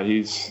agree with that.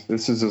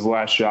 This is his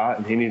last shot,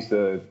 and he needs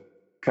to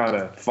kind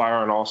of fire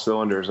on all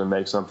cylinders and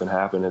make something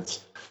happen.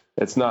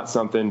 It's not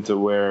something to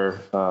where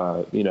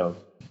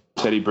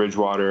Teddy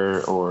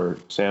Bridgewater or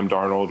Sam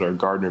Darnold or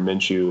Gardner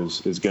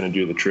Minshew is going to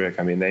do the trick.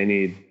 I mean, they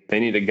need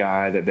a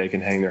guy that they can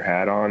hang their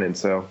hat on, and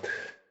so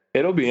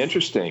it'll be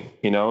interesting.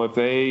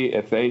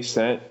 If they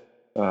sent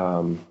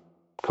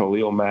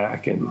Khalil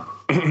Mack and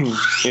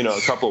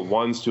a couple of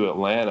ones to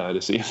Atlanta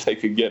to see if they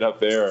could get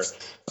up there.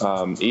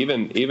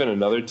 Even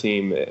another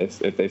team, if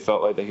they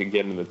felt like they could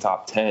get into the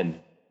top 10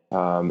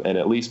 and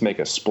at least make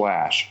a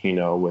splash,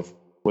 with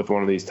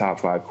one of these top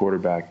 5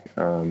 quarterback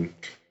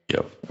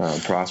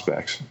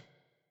prospects.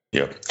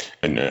 Yep.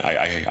 And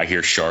I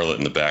hear Charlotte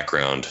in the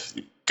background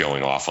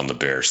going off on the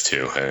Bears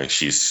too.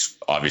 She's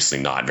obviously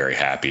not very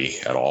happy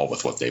at all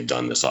with what they've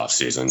done this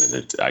offseason,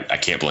 and I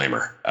can't blame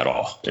her at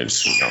all.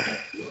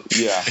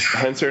 Yeah,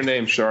 hence her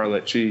name,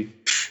 Charlotte. She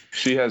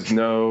has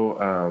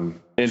no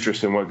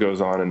interest in what goes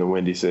on in the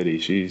Windy City.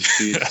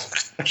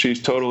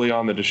 She's totally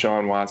on the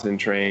Deshaun Watson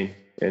train,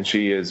 and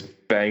she is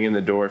banging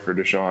the door for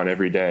Deshaun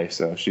every day.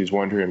 So she's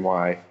wondering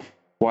why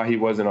he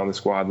wasn't on the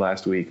squad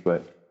last week,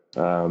 but.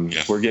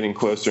 We're getting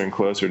closer and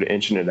closer to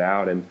inching it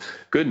out, and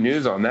good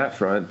news on that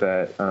front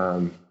that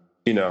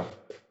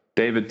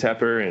David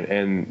Tepper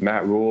and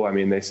Matt Rule, I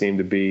mean, they seem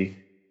to be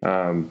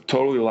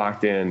totally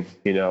locked in,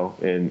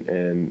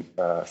 and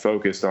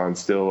focused on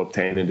still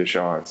obtaining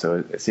Deshaun.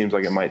 So it seems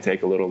like it might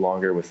take a little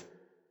longer with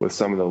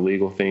some of the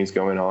legal things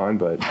going on.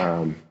 But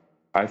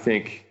I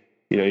think,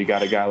 you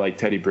got a guy like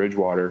Teddy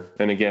Bridgewater,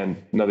 and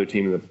again, another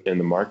team in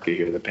the market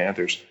here, the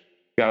Panthers.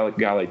 Got a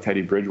guy like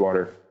Teddy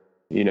Bridgewater.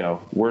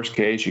 Worst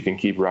case, you can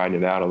keep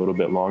riding it out a little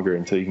bit longer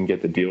until you can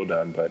get the deal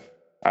done. But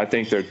I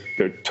think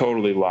they're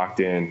totally locked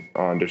in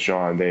on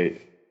Deshaun.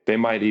 They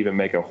might even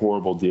make a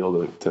horrible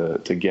deal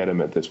to get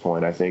him at this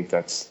point. I think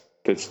that's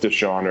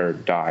Deshaun or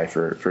die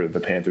for the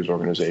Panthers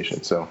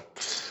organization. So,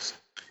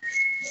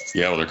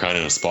 yeah, well, they're kind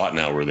of in a spot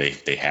now where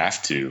they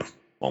have to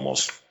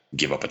almost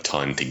give up a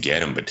ton to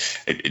get him, but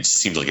it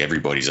seems like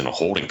everybody's in a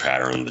holding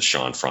pattern on the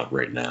Deshaun front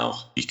right now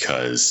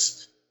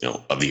because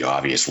of the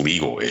obvious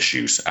legal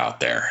issues out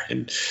there,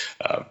 and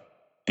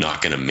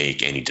not going to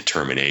make any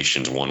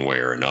determinations one way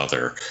or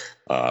another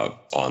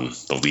on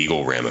the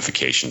legal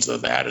ramifications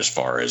of that, as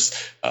far as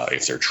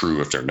if they're true,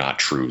 if they're not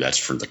true. That's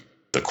for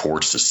the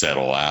courts to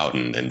settle out,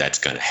 and that's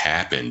going to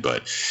happen.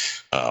 But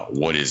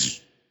what is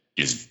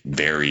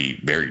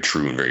very, very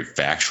true and very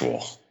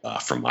factual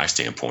from my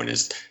standpoint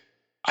is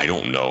I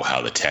don't know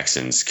how the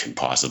Texans can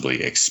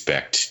possibly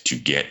expect to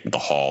get the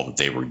haul that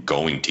they were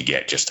going to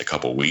get just a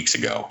couple weeks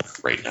ago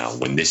right now,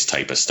 when this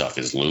type of stuff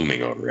is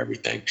looming over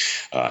everything.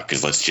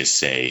 Because let's just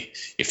say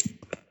if,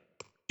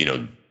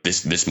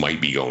 this might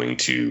be going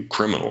to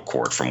criminal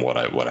court from what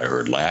I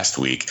heard last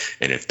week.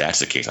 And if that's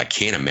the case, I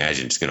can't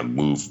imagine it's going to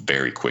move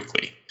very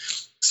quickly.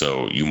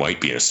 So you might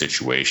be in a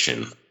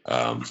situation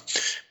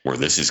where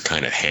this is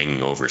kind of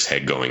hanging over his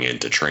head going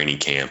into training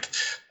camp.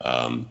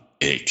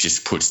 It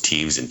just puts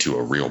teams into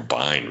a real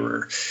bind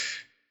where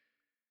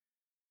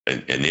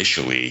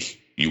initially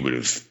you would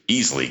have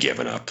easily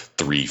given up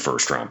 3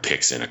 first-round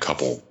picks and a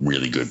couple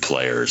really good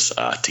players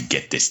to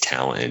get this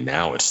talent. And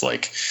now it's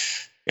like,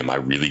 am I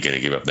really going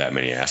to give up that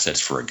many assets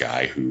for a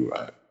guy who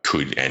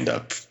could end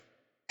up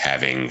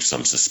having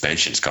some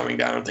suspensions coming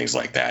down and things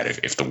like that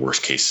if the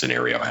worst-case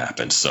scenario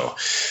happens? So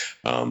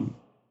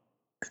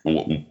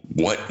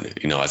what,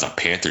 as a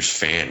Panthers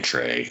fan,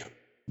 Trey,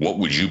 what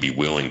would you be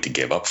willing to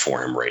give up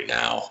for him right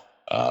now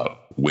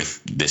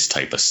with this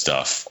type of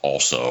stuff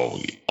also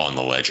on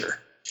the ledger?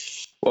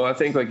 Well, I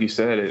think, like you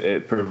said,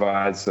 it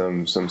provides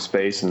some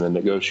space in the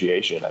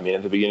negotiation. I mean,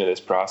 at the beginning of this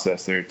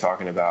process, they're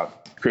talking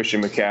about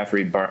Christian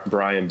McCaffrey,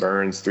 Brian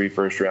Burns, 3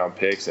 first-round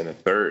picks, and a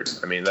third.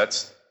 I mean,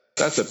 that's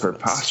a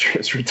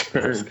preposterous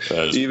return,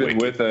 even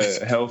with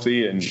a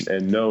healthy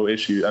and no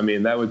issue. I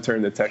mean, that would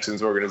turn the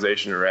Texans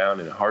organization around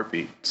in a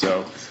heartbeat.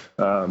 So,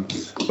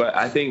 but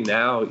I think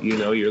now,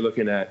 you're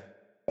looking at,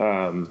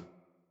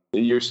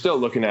 you're still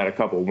looking at a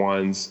couple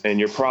ones, and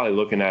you're probably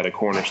looking at a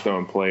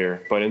cornerstone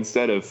player. But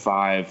instead of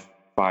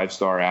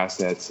 5-star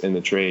assets in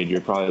the trade,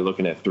 you're probably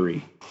looking at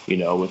 3.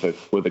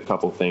 With a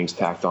couple things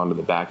tacked onto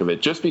the back of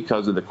it, just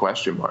because of the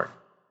question mark.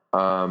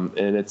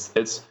 And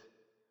it's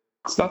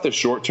not the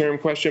short-term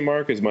question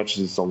mark as much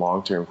as it's a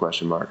long-term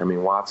question mark. I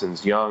mean,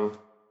 Watson's young.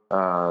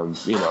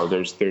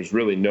 There's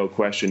really no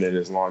question in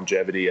his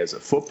longevity as a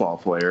football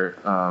player.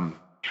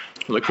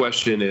 The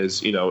question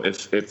is,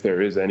 if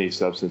there is any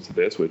substance to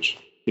this, which,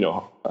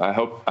 I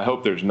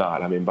hope there's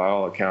not. I mean, by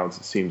all accounts,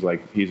 it seems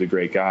like he's a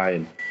great guy,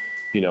 and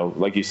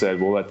like you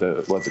said, we'll let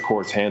the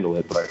courts handle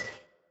it. But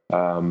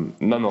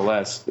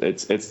nonetheless,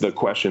 it's the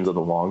questions of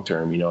the long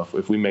term.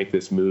 If we make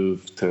this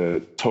move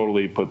to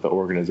totally put the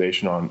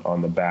organization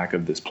on the back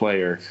of this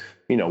player,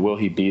 will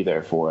he be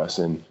there for us?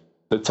 And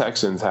the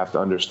Texans have to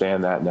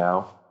understand that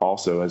now,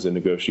 also as a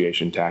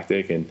negotiation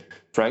tactic. And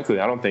frankly,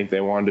 I don't think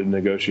they wanted to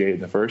negotiate in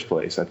the first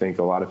place. I think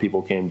a lot of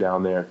people came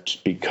down there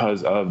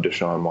because of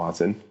Deshaun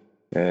Watson,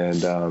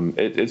 and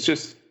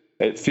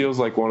it feels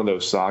like one of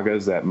those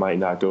sagas that might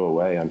not go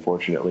away,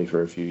 unfortunately,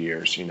 for a few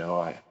years.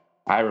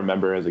 I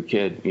remember as a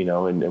kid,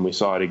 and we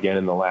saw it again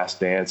in The Last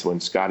Dance when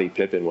Scottie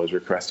Pippen was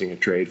requesting a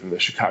trade from the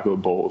Chicago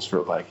Bulls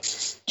for like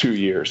 2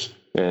 years.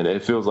 And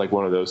it feels like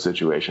one of those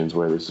situations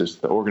where it's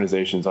just the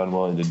organization's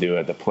unwilling to do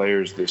it. The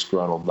player's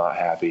disgruntled, not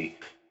happy.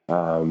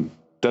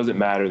 Doesn't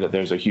matter that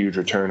there's a huge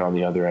return on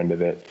the other end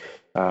of it.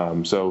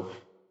 So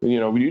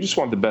you just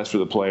want the best for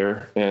the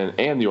player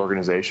and the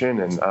organization.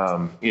 And,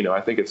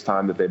 I think it's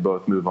time that they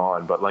both move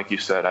on. But like you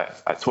said,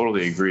 I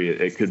totally agree.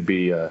 It could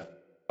be a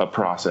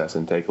process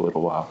and take a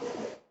little while.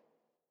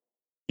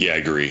 Yeah, I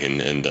agree.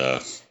 And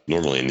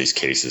normally in these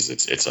cases,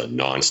 it's a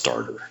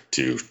non-starter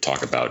to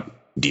talk about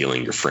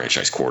dealing your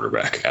franchise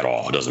quarterback at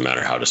all. It doesn't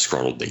matter how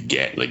disgruntled they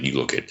get. Like you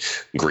look at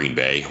Green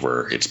Bay,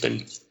 where it's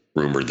been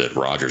rumored that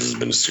Rodgers has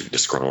been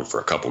disgruntled for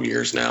a couple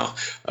years now.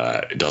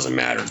 It doesn't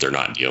matter. They're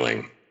not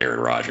dealing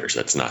Aaron Rodgers.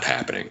 That's not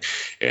happening.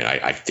 And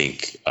I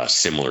think a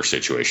similar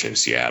situation in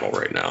Seattle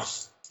right now,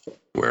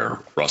 where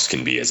Russ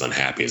can be as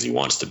unhappy as he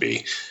wants to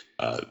be.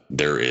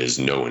 There is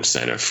no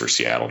incentive for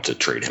Seattle to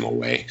trade him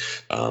away.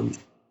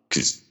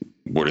 Because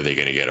what are they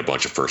going to get? A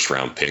bunch of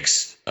first-round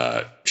picks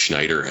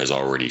Schneider has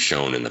already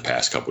shown in the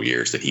past couple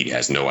years that he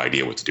has no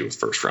idea what to do with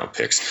first-round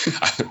picks.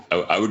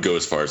 I would go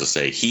as far as to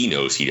say he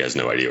knows he has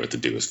no idea what to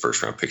do with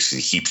first-round picks.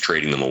 He keeps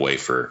trading them away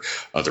for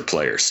other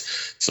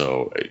players.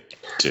 So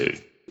to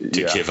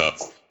give up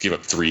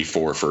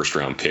 3-4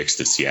 first-round picks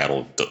that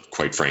Seattle,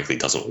 quite frankly,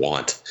 doesn't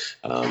want.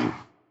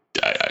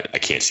 I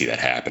can't see that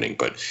happening,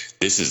 but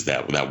this is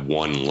that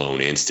one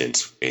lone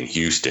instance in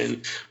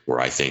Houston where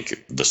I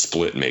think the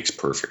split makes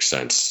perfect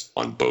sense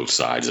on both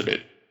sides of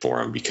it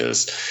for him,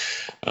 because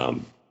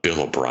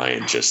Bill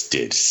O'Brien just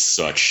did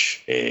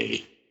such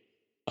a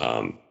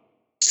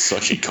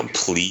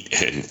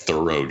complete and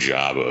thorough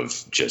job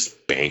of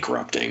just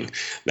bankrupting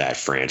that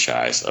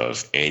franchise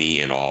of any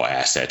and all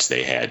assets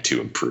they had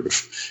to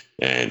improve.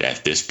 And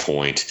at this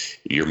point,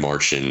 you're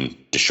marching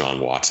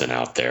Deshaun Watson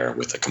out there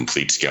with a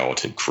complete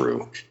skeleton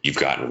crew. You've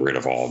gotten rid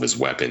of all of his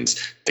weapons.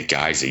 The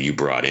guys that you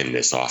brought in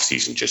this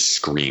offseason just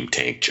scream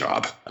tank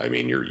job. I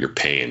mean, you're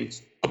paying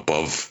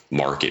above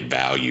market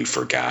value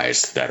for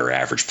guys that are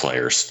average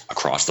players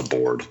across the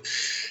board.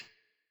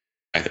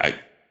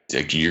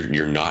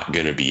 You're not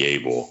going to be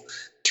able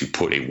to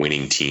put a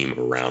winning team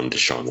around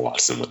Deshaun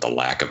Watson with the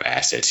lack of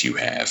assets you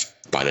have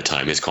by the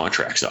time his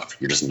contract's up.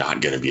 You're just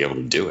not going to be able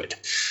to do it.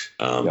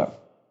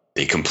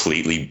 They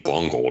completely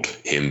bungled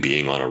him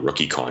being on a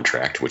rookie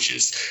contract,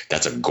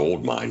 that's a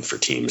gold mine for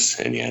teams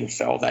in the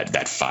NFL. That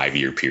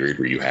 5-year period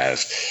where you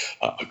have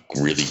a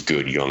really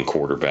good young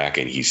quarterback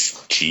and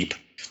he's cheap,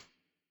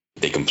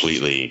 they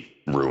completely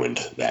ruined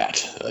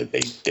that.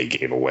 They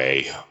gave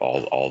away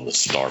all the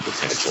star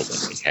potential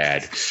that they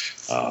had.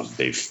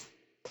 They've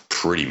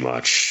pretty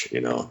much,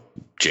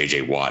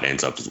 J.J. Watt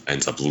ends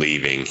up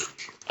leaving.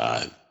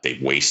 They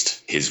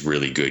waste his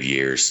really good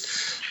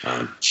years.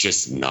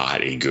 Just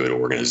not a good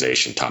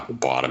organization, top to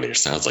bottom. And it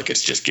sounds like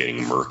it's just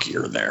getting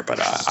murkier there. But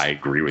I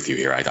agree with you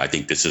here. I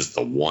think this is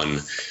the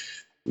one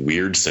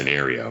weird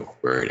scenario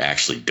where it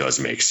actually does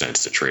make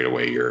sense to trade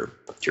away your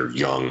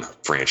young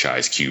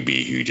franchise QB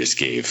who you just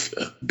gave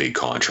a big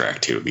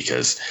contract to,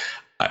 because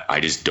I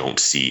just don't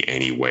see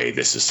any way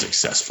this is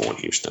successful in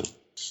Houston.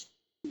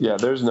 Yeah,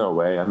 there's no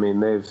way. I mean,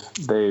 they've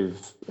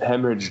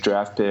hemorrhaged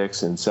draft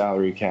picks and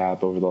salary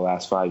cap over the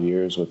last 5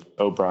 years with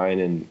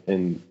O'Brien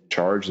in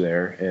charge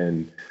there,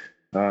 and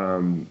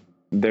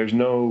there's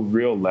no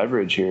real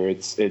leverage here.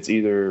 It's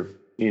either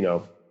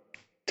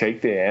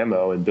take the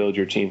ammo and build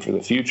your team for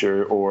the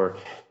future, or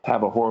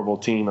have a horrible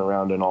team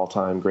around an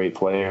all-time great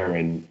player,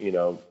 and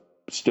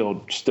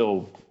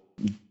still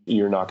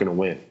you're not going to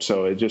win.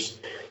 So it just,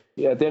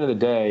 at the end of the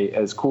day,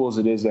 as cool as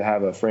it is to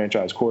have a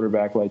franchise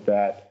quarterback like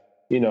that,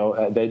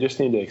 they just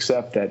need to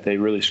accept that they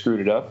really screwed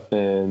it up,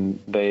 and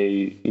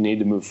they need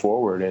to move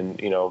forward. And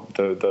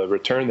the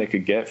return they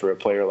could get for a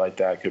player like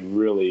that could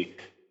really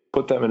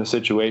put them in a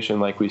situation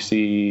like we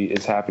see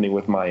is happening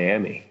with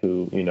Miami,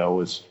 who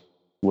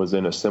was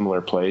in a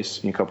similar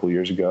place a couple of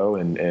years ago,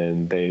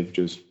 and they've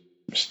just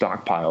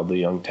stockpiled the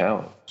young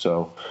talent.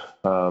 So,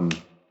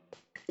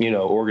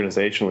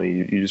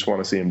 organizationally, you just want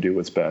to see them do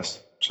what's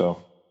best.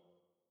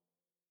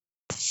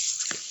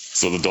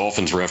 So the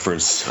Dolphins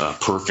reference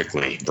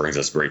perfectly brings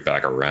us right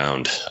back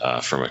around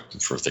from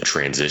the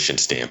transition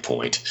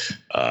standpoint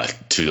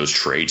to those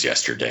trades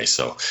yesterday.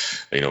 So,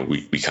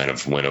 we kind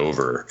of went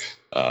over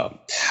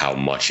how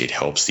much it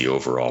helps the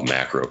overall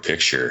macro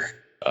picture.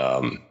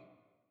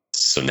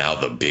 So now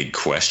the big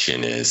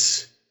question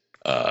is,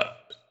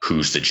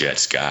 who's the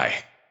Jets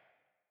guy?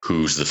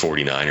 Who's the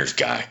 49ers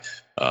guy?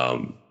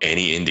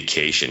 Any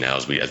indication now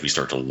as we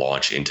start to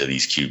launch into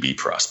these QB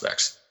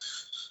prospects?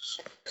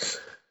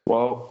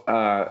 Well,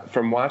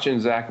 from watching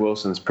Zach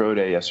Wilson's pro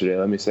day yesterday,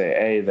 let me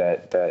say,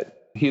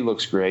 that he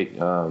looks great.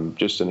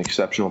 Just an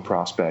exceptional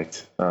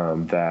prospect.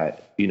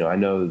 That I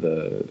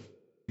know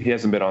he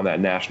hasn't been on that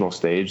national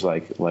stage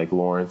like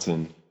Lawrence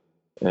and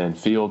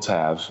Fields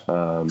have,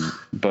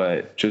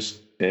 but just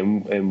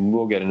and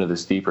we'll get into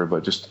this deeper,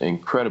 but just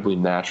incredibly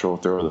natural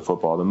thrower of the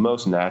football, the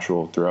most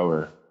natural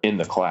thrower in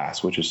the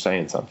class, which is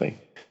saying something.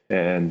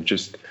 And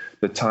just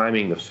the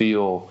timing, the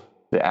feel,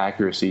 the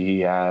accuracy he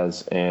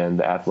has, and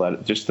the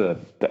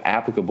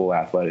applicable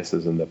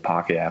athleticism, the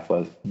pocket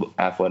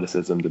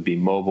athleticism to be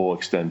mobile,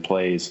 extend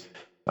plays.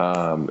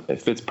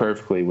 It fits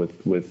perfectly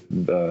with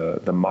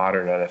the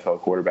modern NFL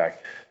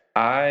quarterback.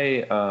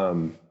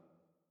 I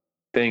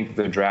think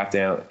the draft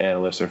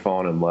analysts are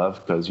falling in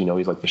love because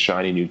he's like the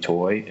shiny new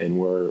toy, and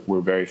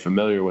we're very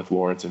familiar with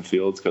Lawrence and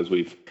Fields because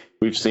we've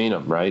seen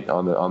them right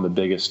on the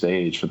biggest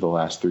stage for the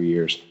last 3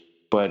 years.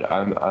 But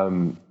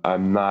I'm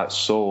not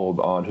sold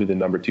on who the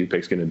number 2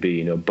 pick's going to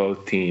be.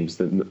 Both teams,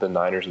 the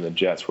Niners and the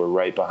Jets, were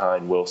right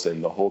behind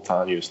Wilson the whole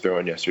time he was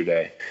throwing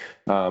yesterday.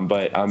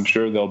 But I'm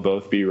sure they'll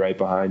both be right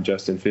behind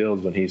Justin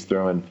Fields when he's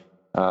throwing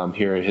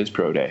here at his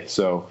pro day.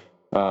 So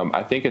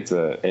I think it's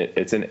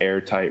an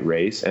airtight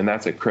race, and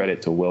that's a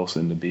credit to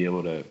Wilson to be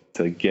able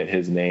to get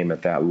his name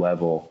at that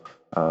level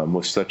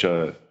with such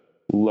a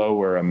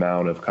lower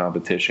amount of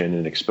competition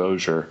and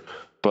exposure.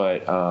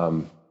 But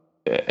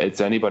it's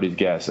anybody's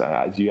guess.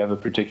 Do you have a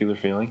particular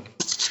feeling?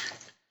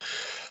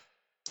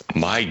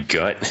 My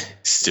gut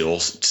still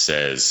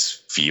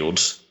says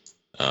Fields.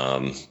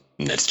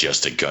 And that's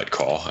just a gut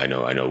call. I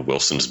know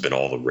Wilson's been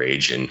all the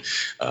rage, and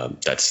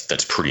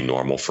that's pretty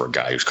normal for a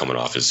guy who's coming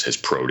off his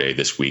pro day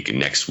this week and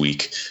next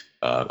week.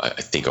 I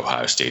think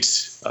Ohio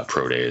State's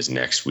pro day is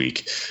next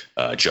week.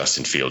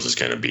 Justin Fields is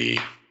going to be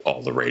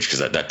all the rage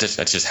because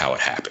that's just how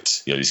it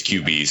happens. These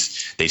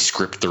QBs, they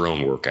script their own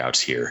workouts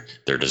here.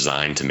 They're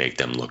designed to make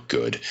them look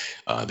good.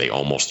 They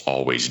almost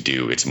always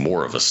do. It's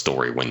more of a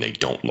story when they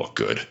don't look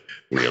good,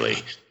 really.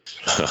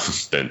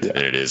 Than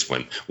it is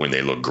when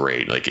they look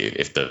great. Like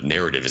if the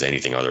narrative is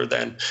anything other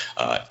than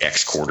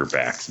X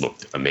quarterback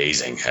looked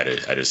amazing at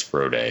his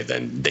pro day,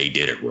 then they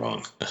did it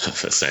wrong,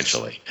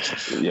 essentially.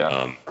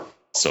 Yeah.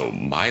 So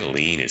my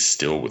lean is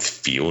still with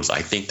Fields.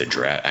 I think the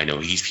draft. I know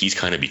he's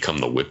kind of become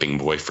the whipping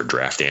boy for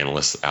draft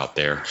analysts out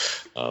there.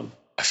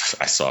 I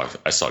saw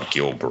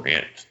Gil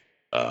Brandt,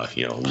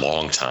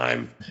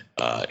 longtime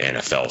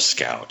NFL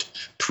scout,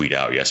 tweet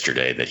out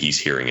yesterday that he's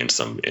hearing in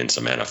some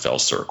NFL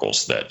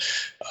circles that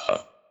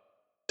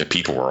the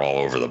people were all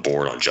over the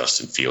board on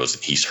Justin Fields,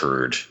 and he's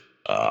heard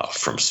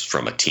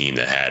from a team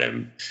that had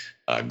him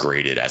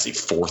graded as a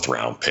 4th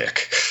round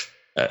pick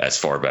as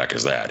far back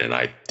as that. And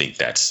I think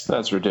that's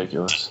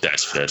ridiculous.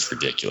 That's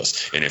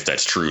ridiculous. And if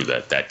that's true,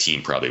 that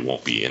team probably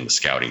won't be in the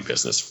scouting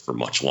business for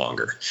much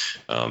longer.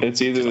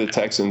 It's either the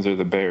Texans or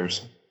the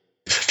Bears.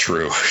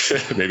 True.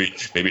 maybe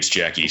it's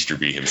Jack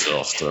Easterby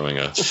himself throwing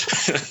a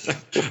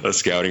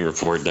scouting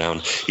report down.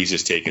 He's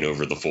just taking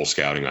over the full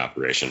scouting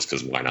operations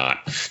because why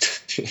not?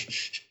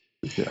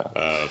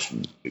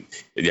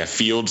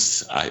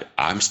 Fields.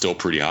 I'm still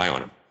pretty high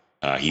on him.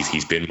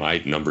 He's been my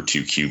number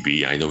 2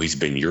 QB. I know he's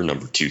been your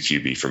number 2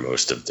 QB for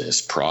most of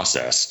this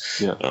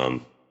process. Yeah.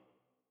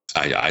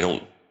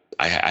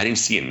 I didn't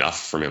see enough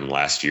from him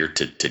last year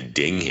to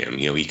ding him.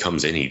 He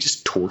comes in, he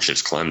just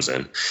torches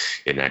Clemson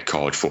in that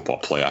college football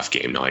playoff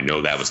game. Now I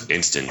know that was an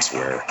instance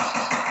where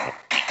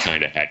they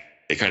kind of had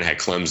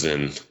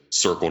Clemson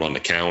circled on the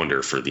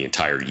calendar for the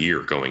entire year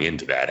going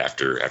into that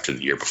after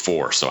the year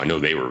before. So I know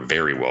they were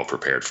very well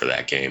prepared for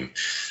that game.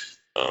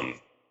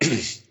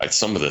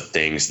 Some of the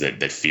things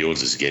that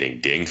Fields is getting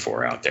dinged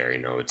for out there,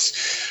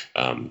 it's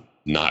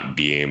not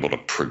being able to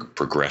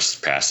progress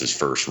past his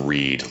first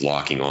read,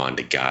 locking on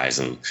to guys.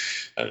 And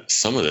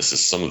some of this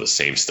is some of the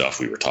same stuff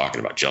we were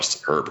talking about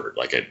Justin Herbert.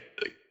 Like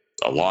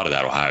a lot of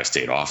that Ohio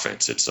State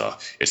offense, it's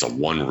a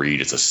one read,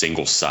 it's a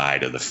single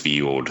side of the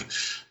field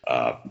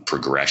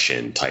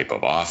progression type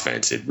of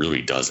offense. It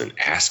really doesn't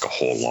ask a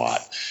whole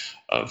lot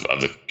of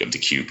the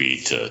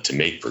QB to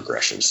make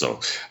progression. So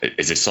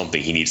is it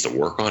something he needs to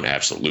work on?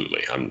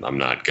 Absolutely. I'm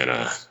not going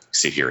to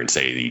sit here and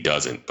say that he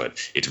doesn't, but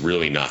it's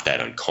really not that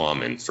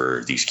uncommon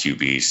for these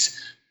QBs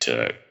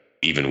to,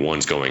 even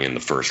ones going in the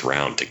first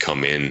round, to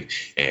come in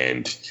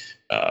and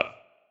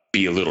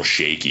be a little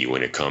shaky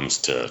when it comes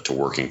to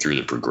working through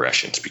the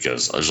progressions,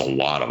 because there's a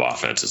lot of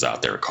offenses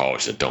out there in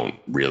college that don't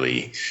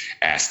really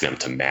ask them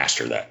to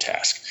master that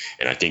task.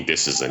 And I think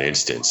this is an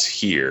instance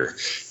here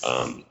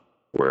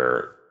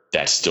where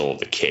that's still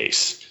the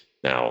case.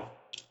 Now,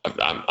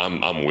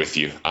 I'm with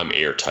you. I'm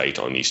airtight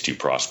on these 2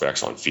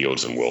 prospects, on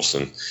Fields and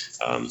Wilson.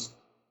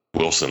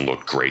 Wilson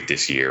looked great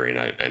this year,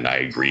 and I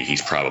agree.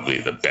 He's probably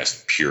the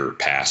best pure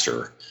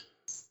passer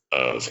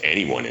of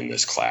anyone in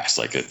this class.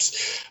 Like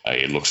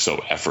it looks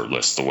so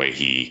effortless the way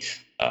he,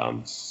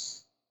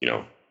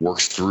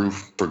 works through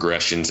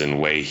progressions and the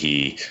way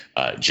he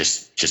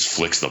just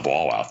flicks the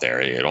ball out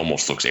there. It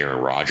almost looks Aaron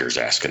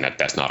Rodgers-esque, and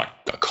that's not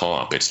a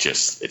comp. It's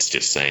just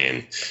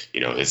saying,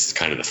 it's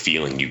kind of the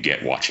feeling you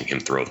get watching him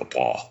throw the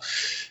ball.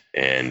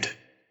 And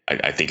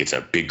I think it's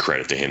a big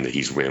credit to him that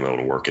he's been able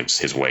to work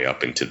his way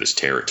up into this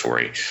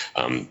territory.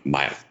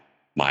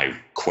 My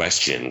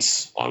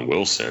questions on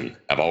Wilson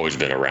have always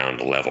been around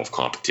the level of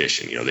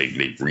competition.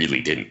 They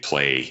really didn't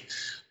play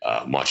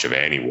much of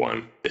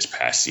anyone this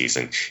past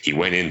season. He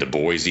went into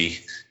Boise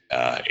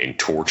and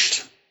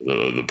torched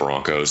the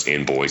Broncos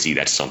in Boise.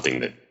 That's something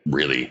that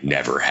really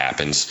never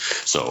happens.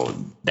 So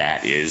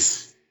that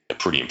is a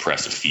pretty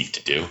impressive feat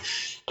to do.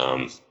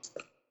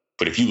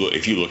 But if you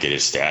look at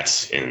his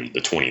stats in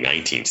the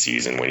 2019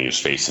 season when he was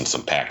facing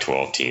some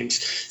Pac-12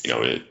 teams,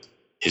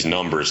 his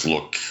numbers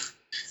look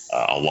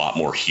a lot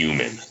more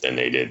human than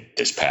they did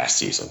this past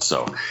season.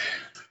 So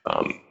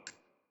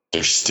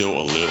there's still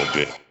a little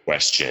bit of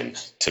question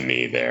to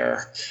me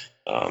there,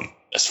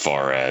 as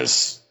far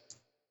as,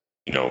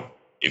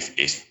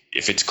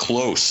 if it's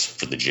close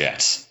for the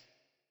Jets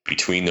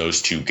between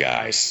those 2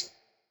 guys,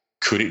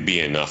 could it be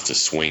enough to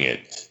swing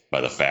it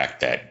by the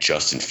fact that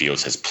Justin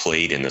Fields has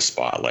played in the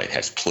spotlight,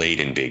 has played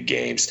in big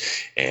games,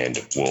 and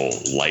will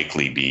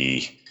likely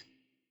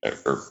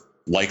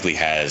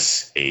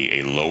has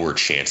a lower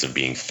chance of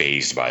being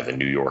fazed by the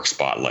New York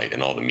spotlight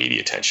and all the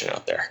media attention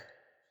out there?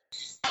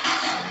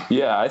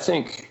 Yeah, I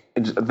think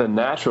the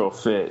natural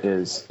fit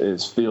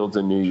is Fields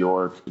in New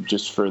York,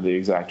 just for the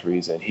exact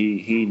reason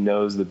he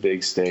knows the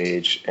big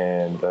stage,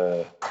 and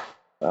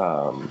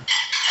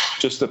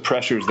just the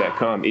pressures that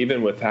come,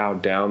 even with how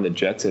down the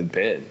Jets have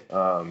been.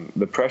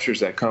 The pressures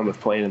that come with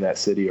playing in that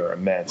city are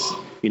immense.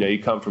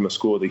 You come from a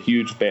school with a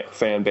huge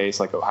fan base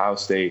like Ohio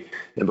State,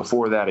 and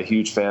before that, a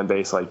huge fan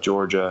base like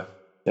Georgia.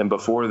 And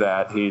before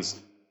that, he's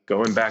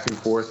going back and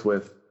forth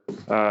with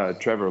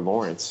Trevor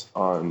Lawrence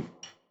on,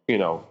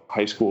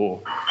 high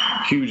school,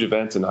 huge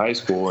events in high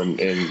school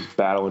and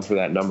battling for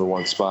that number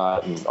one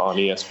spot and on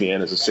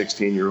ESPN as a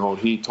 16-year-old.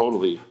 He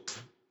totally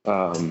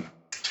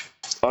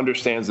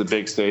understands the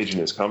big stage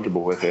and is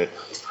comfortable with it.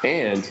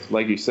 And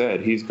like you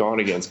said, he's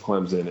gone against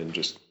Clemson and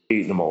just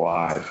eaten them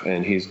alive.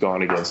 And he's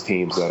gone against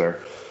teams that are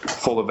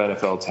full of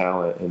NFL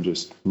talent and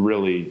just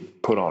really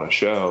put on a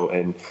show.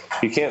 And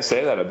you can't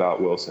say that about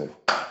Wilson.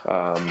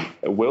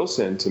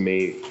 Wilson, to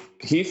me,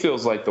 he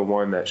feels like the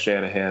one that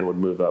Shanahan would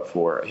move up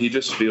for. He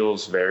just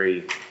feels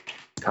very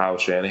Kyle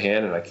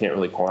Shanahan, and I can't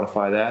really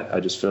quantify that. I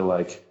just feel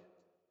like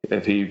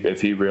if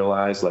he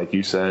realized, like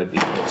you said,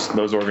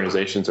 those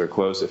organizations are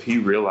close. If he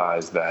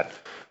realized that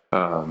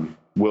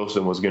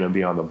Wilson was going to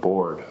be on the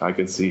board, I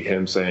could see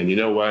him saying, you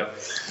know what,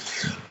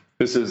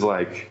 this is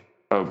like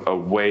a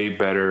way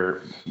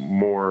better,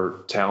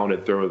 more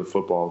talented throw of the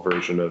football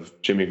version of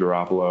Jimmy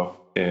Garoppolo,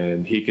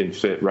 and he can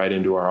fit right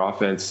into our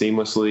offense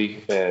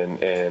seamlessly and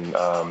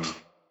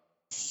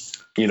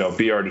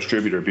be our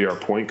distributor, be our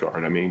point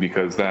guard. I mean,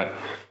 because that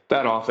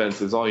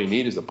offense is all you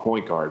need is a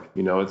point guard.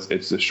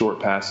 It's the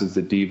short passes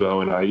to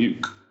Devo and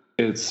Ayuk.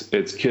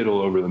 It's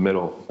Kittle over the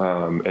middle.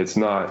 It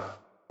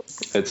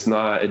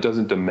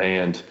doesn't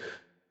demand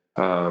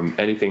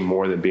anything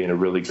more than being a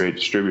really great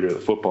distributor of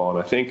the football.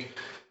 And I think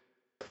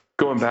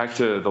going back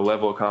to the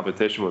level of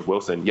competition with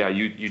Wilson, yeah,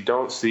 you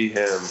don't see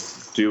him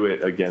do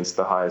it against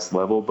the highest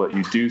level, but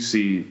you do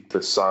see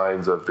the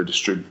signs of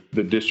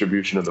the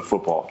distribution of the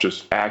football,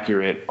 just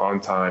accurate, on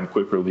time,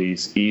 quick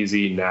release,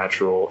 easy,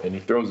 natural, and he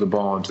throws the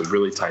ball into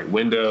really tight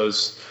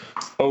windows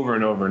over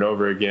and over and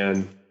over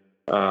again.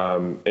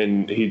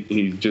 And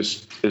he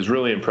just is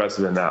really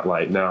impressive in that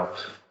light. Now,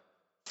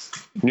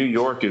 New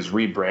York is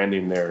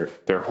rebranding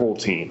their whole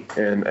team,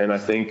 and I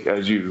think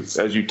as you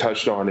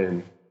touched on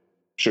in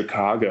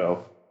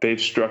Chicago, they've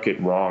struck it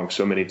wrong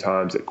so many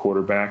times at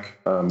quarterback.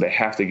 They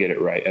have to get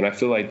it right, and I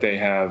feel like they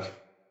have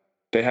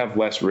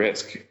less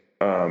risk,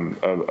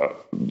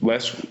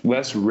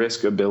 less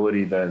risk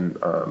ability than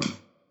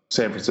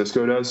San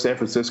Francisco does. San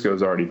Francisco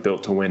is already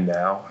built to win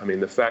now. I mean,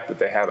 the fact that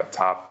they have a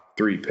top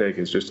 3 pick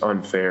is just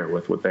unfair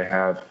with what they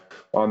have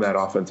on that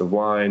offensive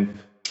line,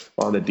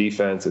 on the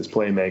defense as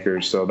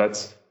playmakers. So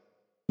that's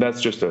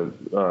just a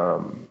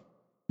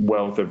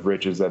wealth of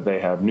riches that they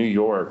have. New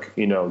York,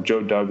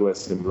 Joe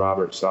Douglas and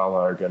Robert Saleh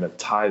are going to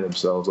tie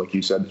themselves, like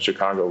you said,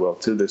 Chicago will,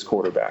 to this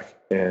quarterback.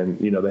 And,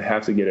 they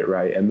have to get it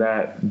right. And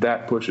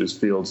that pushes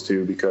Fields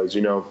too, because,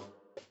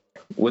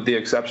 with the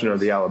exception of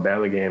the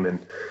Alabama game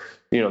and,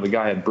 the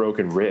guy had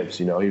broken ribs,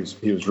 he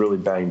was really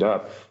banged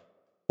up.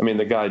 I mean,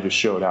 the guy just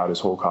showed out his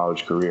whole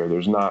college career.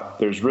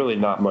 There's really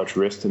not much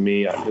risk to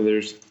me.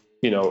 There's,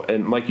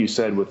 and like you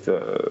said, with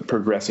the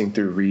progressing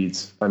through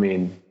reads, I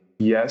mean,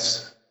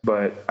 yes,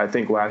 but I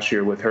think last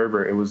year with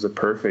Herbert, it was the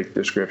perfect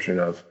description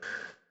of,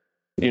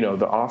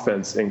 the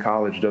offense in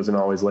college doesn't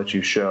always let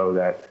you show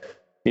that,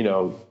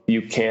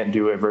 you can't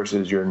do it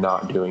versus you're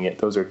not doing it.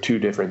 Those are two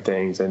different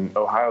things. And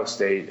Ohio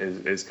State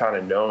is kind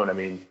of known. I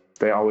mean,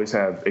 they always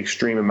have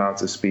extreme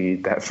amounts of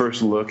speed. That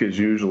first look is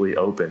usually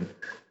open.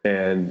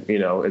 And,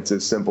 it's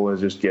as simple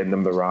as just getting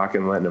them the rock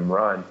and letting them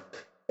run.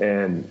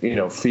 And,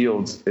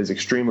 Fields is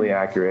extremely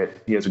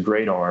accurate. He has a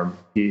great arm.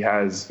 He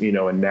has,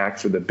 a knack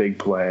for the big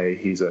play.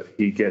 He's a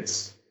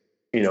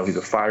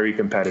fiery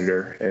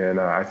competitor. And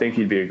I think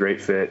he'd be a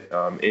great fit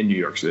in New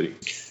York City.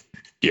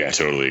 Yeah, I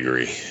totally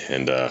agree.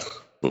 And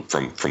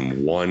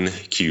from one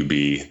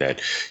QB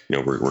that,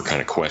 we're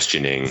kind of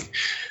questioning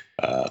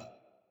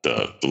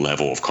the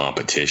level of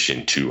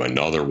competition to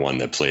another one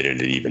that played at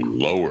an even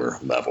lower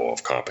level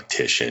of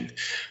competition.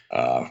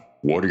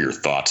 What are your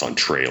thoughts on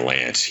Trey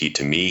Lance?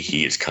 To me,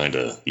 he is kind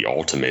of the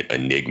ultimate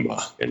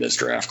enigma in this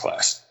draft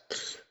class.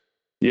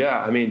 Yeah,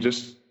 I mean,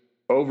 just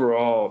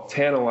overall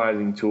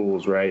tantalizing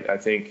tools, right? I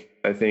think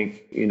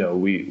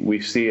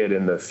we see it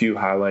in the few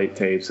highlight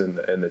tapes and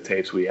the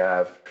tapes we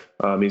have.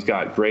 He's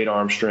got great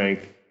arm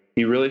strength.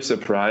 He really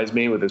surprised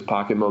me with his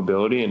pocket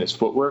mobility and his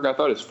footwork. I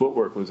thought his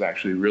footwork was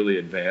actually really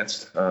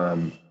advanced.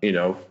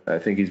 I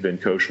think he's been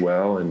coached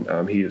well,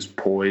 and he is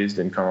poised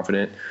and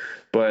confident.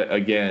 But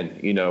again,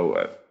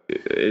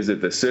 is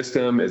it the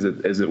system? Is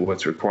it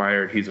what's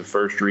required? He's a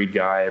first read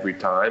guy every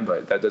time,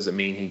 but that doesn't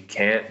mean he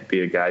can't be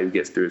a guy who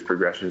gets through his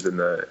progressions in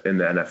the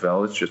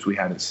NFL. It's just we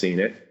haven't seen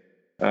it.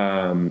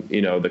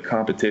 The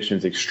competition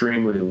is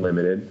extremely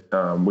limited.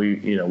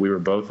 We were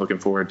both looking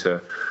forward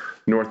to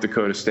North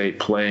Dakota State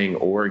playing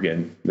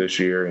Oregon this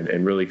year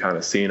and really kind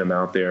of seeing them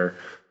out there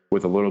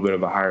with a little bit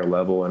of a higher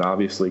level. And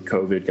obviously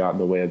COVID got in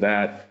the way of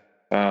that.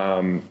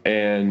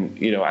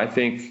 I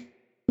think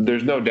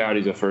there's no doubt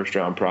he's a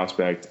first-round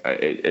prospect.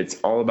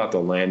 It's all about the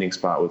landing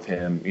spot with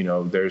him.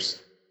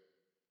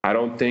 I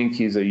don't think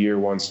he's a year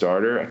one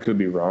starter. I could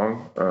be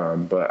wrong,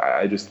 but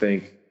I just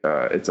think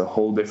it's a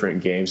whole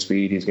different game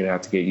speed he's going to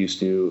have to get used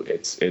to.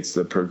 It's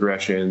the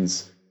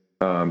progressions.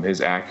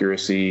 His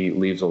accuracy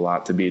leaves a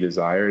lot to be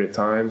desired at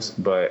times,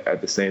 but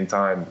at the same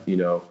time,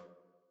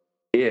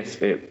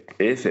 if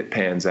it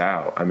pans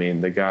out, I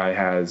mean, the guy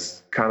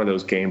has kind of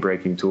those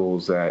game-breaking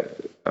tools that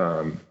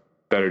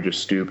are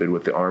just stupid,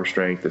 with the arm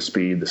strength, the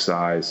speed, the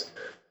size,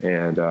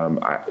 and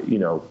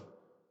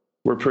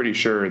we're pretty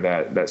sure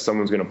that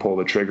someone's going to pull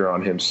the trigger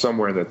on him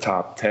somewhere in the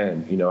top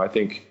 10. I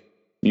think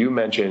you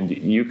mentioned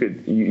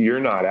you're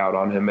not out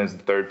on him as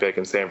the third pick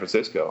in San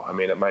Francisco. I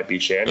mean, it might be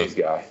Shanny's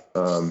guy.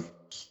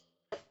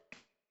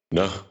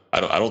 No,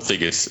 I don't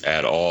think it's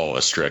at all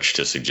a stretch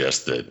to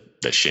suggest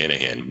that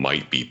Shanahan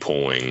might be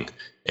pulling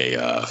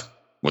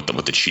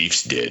what the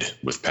Chiefs did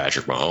with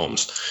Patrick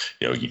Mahomes.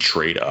 You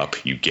trade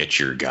up, you get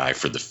your guy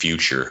for the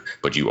future,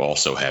 but you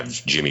also have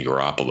Jimmy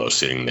Garoppolo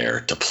sitting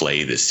there to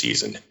play this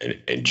season,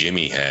 and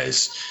Jimmy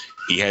has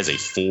a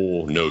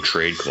full no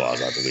trade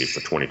clause, I believe,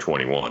 for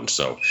 2021.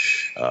 So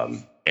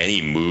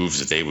any moves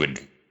that they would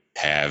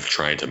have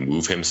trying to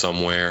move him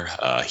somewhere,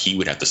 he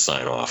would have to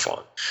sign off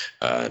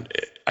on.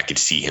 I could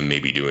see him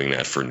maybe doing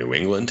that for New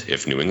England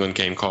if New England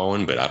came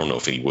calling, but I don't know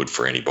if he would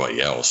for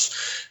anybody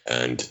else.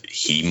 And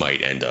he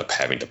might end up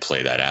having to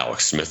play that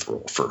Alex Smith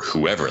role for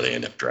whoever they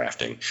end up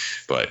drafting.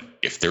 But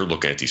if they're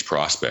looking at these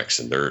prospects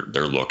and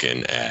they're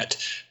looking at,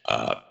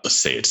 let's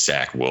say it's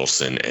Zach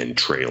Wilson and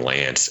Trey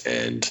Lance,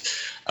 and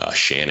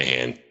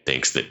Shanahan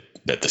thinks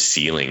that the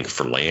ceiling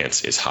for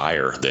Lance is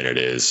higher than it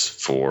is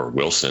for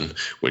Wilson,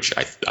 which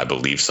I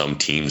believe some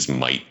teams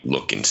might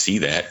look and see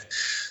that.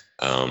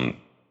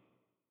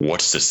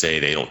 What's to say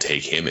they don't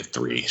take him at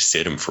 3,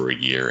 sit him for a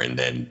year, and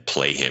then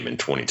play him in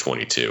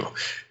 2022?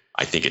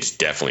 I think it's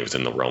definitely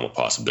within the realm of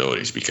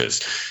possibilities because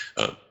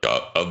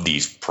of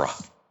these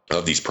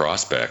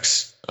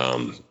prospects,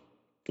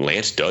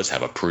 Lance does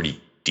have a pretty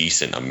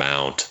decent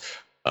amount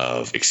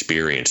of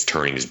experience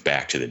turning his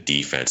back to the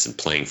defense and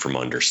playing from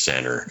under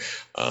center.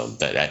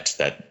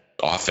 That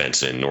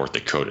offense in North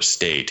Dakota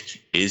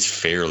State is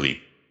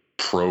fairly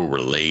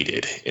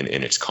pro-related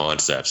in its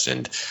concepts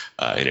and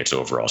in its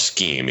overall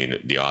scheme. I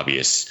mean, the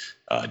obvious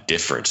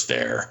difference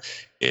there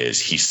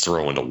is he's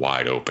throwing to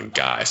wide open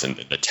guys, and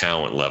the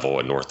talent level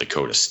at North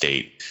Dakota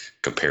State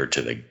compared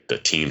to the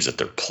teams that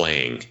they're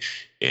playing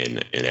in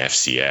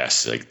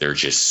FCS, like they're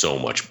just so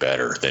much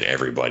better than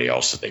everybody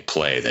else that they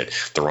play that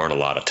there aren't a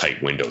lot of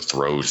tight window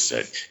throws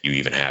that you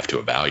even have to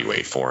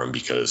evaluate for them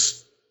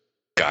because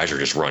guys are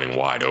just running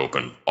wide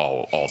open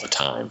all the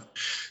time.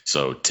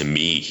 So to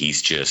me,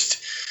 he's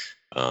just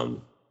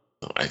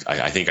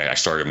I think I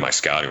started my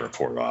scouting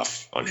report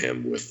off on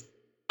him with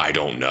I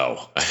don't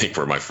know. I think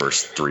were my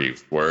first 3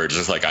 words.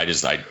 It's like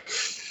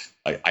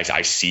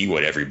I see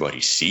what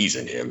everybody sees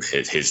in him.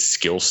 His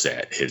skill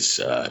set, his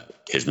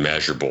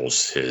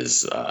measurables,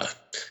 his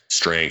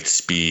strength,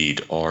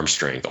 speed, arm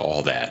strength,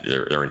 all that.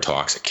 They're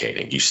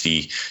intoxicating. You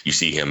see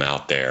him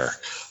out there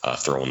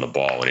throwing the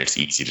ball, and it's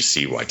easy to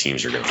see why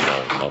teams are going to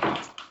fall in love with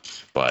him.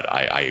 But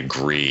I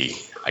agree.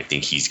 I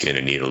think he's going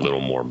to need a little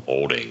more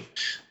molding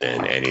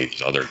than any of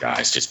these other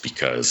guys just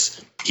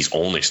because he's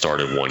only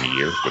started 1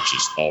 year, which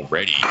is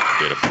already a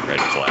bit of a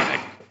red flag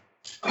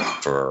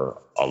for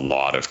a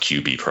lot of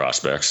QB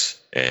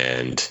prospects.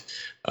 And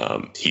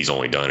he's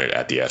only done it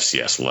at the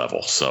FCS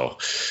level. So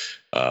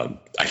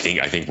I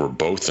think we're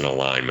both in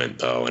alignment,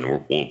 though,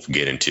 and we'll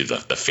get into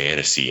the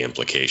fantasy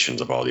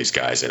implications of all these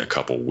guys in a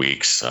couple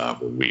weeks.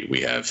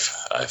 We have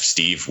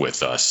Steve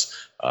with us.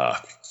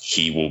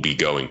 He will be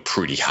going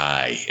pretty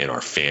high in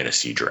our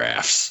fantasy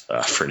drafts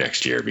for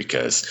next year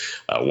because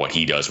what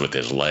he does with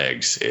his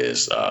legs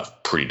is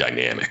pretty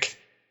dynamic.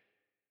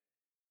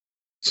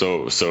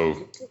 So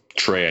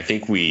Trey, I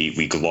think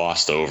we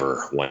glossed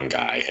over one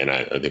guy, and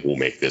I think we'll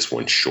make this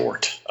one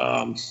short.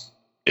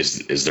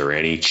 Is there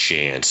any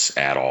chance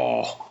at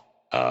all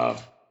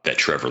that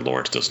Trevor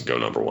Lawrence doesn't go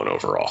number 1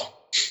 overall?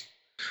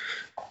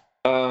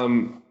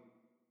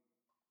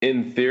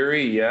 In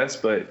theory, yes,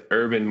 but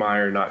Urban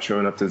Meyer not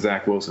showing up to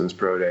Zach Wilson's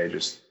pro day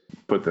just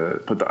put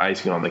the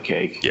icing on the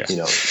cake.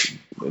 Yes.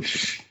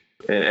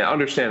 And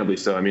understandably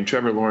so. I mean,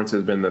 Trevor Lawrence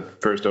has been the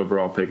first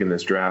overall pick in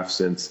this draft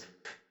since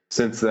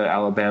the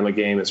Alabama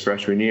game his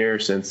freshman year,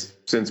 since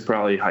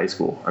probably high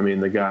school. I mean,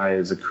 the guy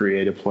is a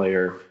creative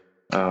player,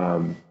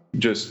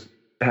 just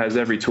has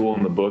every tool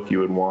in the book you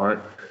would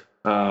want.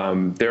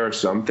 There are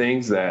some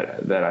things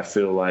that I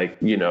feel like,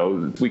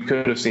 we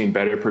could have seen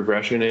better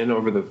progression in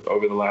over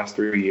the last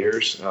 3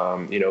 years.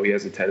 He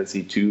has a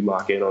tendency to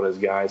lock in on his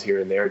guys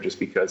here and there just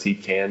because he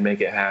can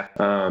make it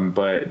happen.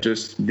 But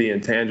just the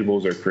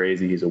intangibles are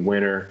crazy. He's a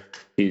winner.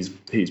 He's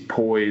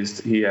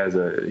poised. He has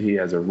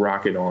a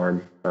rocket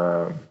arm.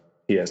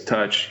 He has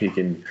touch. He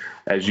can,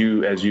 as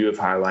you have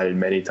highlighted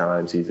many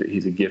times,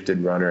 he's a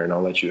gifted runner, and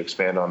I'll let you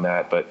expand on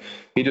that. But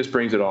he just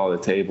brings it all to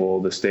the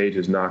table. The stage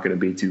is not going to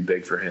be too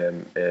big for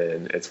him,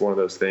 and it's one of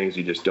those things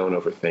you just don't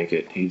overthink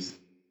it. He's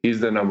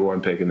the number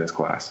 1 pick in this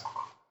class.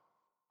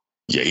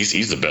 Yeah,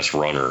 he's the best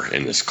runner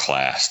in this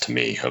class to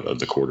me of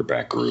the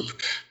quarterback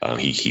group.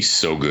 He's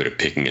so good at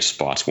picking his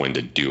spots when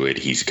to do it.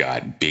 He's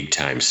got big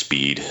time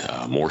speed,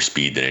 more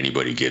speed than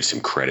anybody gives him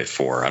credit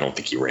for. I don't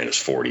think he ran his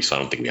 40, so I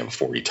don't think we have a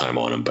 40 time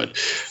on him, but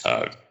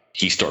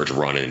he starts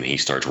running and he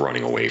starts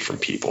running away from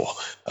people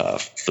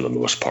for the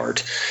most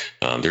part.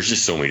 There's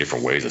just so many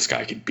different ways this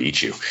guy could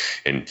beat you.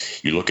 And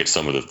you look at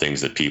some of the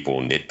things that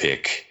people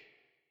nitpick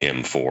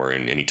him for,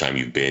 and anytime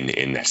you've been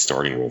in that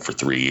starting role for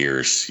 3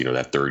 years,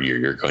 that third year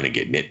you're going to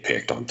get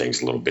nitpicked on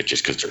things a little bit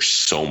just because there's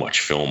so much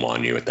film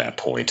on you at that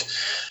point.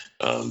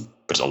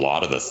 But a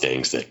lot of the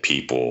things that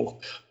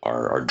people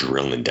are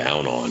drilling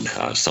down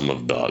on, some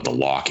of the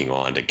locking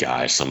on to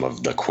guys, some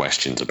of the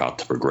questions about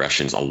the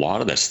progressions, a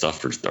lot of that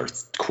stuff are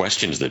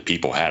questions that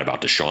people had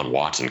about Deshaun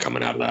Watson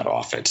coming out of that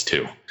offense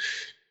too.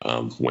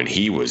 When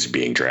he was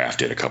being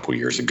drafted a couple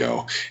years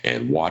ago,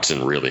 and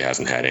Watson really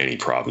hasn't had any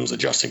problems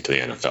adjusting to the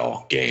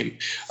NFL game.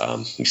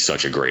 He's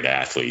such a great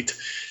athlete,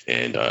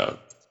 and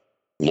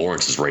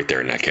Lawrence is right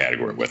there in that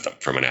category with him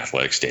from an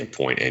athletic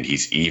standpoint, and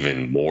he's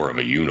even more of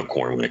a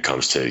unicorn when it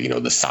comes to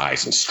the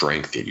size and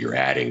strength that you're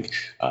adding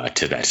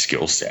to that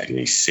skill set. And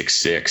he's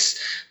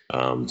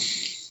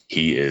 6'6".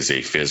 He is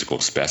a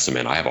physical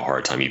specimen. I have a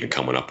hard time even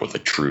coming up with a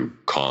true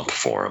comp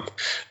for him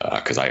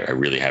because I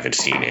really haven't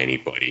seen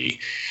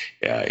anybody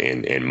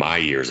in my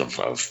years of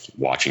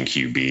watching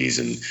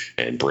QBs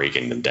and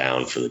breaking them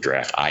down for the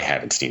draft. I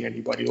haven't seen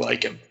anybody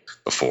like him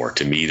before.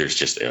 To me, there's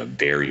just a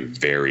very,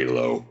 very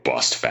low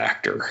bust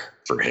factor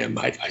for him.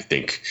 I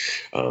think,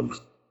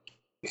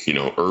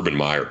 Urban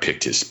Meyer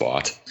picked his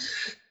spot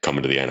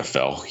coming to the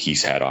NFL.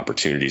 He's had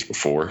opportunities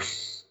before.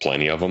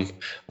 Plenty of them.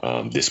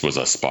 This was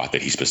a spot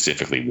that he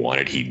specifically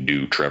wanted. He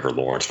knew Trevor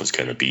Lawrence was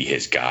going to be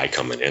his guy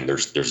coming in.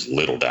 There's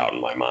little doubt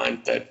in my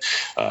mind that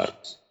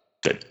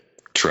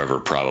Trevor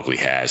probably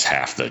has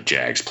half the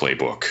Jags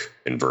playbook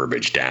and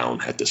verbiage down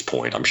at this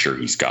point. I'm sure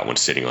he's got one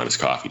sitting on his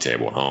coffee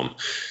table at home.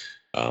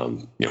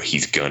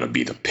 He's going to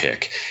be the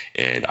pick.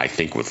 And I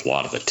think with a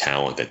lot of the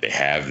talent that they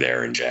have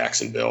there in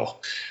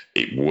Jacksonville,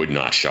 it would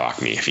not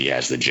shock me if he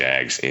has the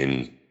Jags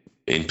in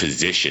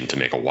position to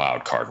make a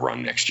wild card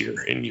run next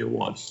year in year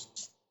one.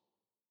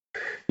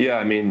 Yeah,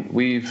 I mean,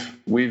 we've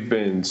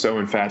been so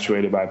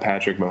infatuated by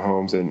Patrick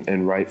Mahomes,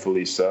 and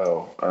rightfully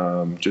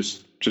so.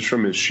 Just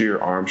from his sheer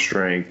arm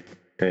strength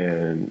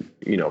and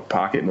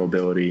pocket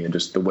mobility and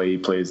just the way he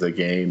plays the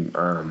game.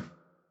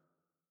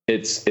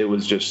 It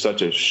was just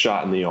such a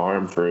shot in the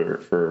arm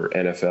for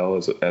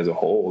NFL as a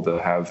whole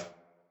to have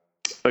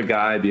a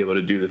guy be able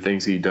to do the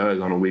things he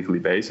does on a weekly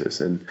basis.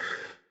 And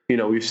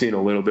we've seen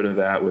a little bit of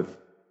that with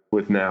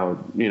now,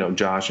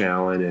 Josh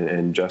Allen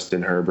and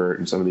Justin Herbert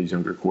and some of these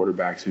younger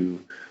quarterbacks who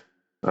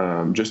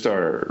just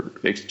are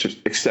just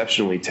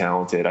exceptionally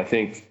talented. I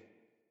think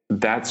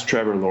that's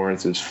Trevor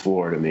Lawrence's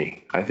floor to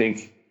me. I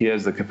think he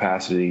has the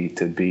capacity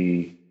to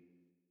be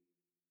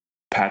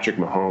Patrick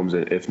Mahomes,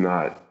 if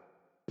not,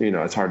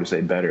 it's hard to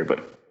say better,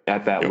 but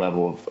at that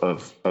level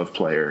of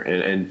player.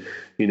 And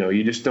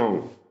you just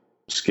don't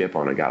skip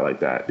on a guy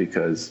like that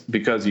because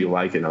you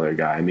like another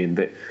guy. I mean,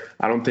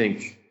 I don't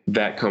think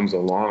that comes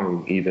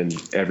along even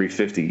every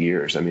 50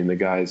 years. I mean, the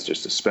guy is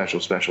just a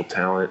special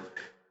talent.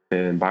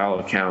 And by all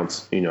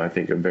accounts, I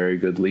think a very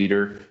good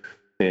leader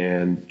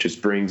and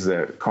just brings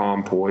that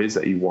calm poise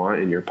that you want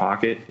in your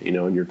pocket, in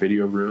your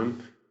video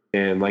room.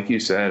 And like you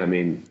said, I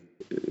mean,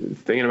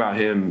 thinking about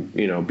him,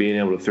 being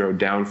able to throw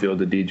downfield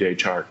to DJ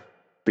Chark,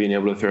 being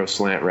able to throw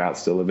slant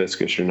routes to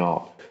Laviska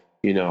Shenault,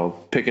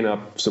 picking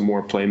up some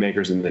more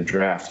playmakers in the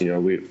draft.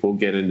 We'll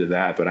get into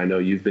that, but I know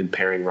you've been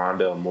pairing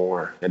Rondale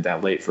Moore at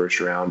that late first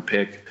round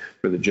pick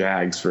for the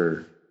Jags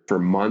for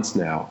months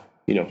now.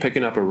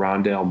 Picking up a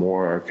Rondale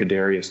Moore or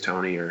Kadarius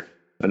Toney or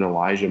an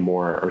Elijah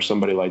Moore or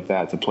somebody like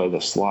that to play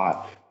the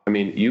slot. I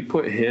mean, you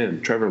put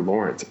him, Trevor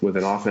Lawrence, with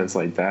an offense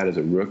like that as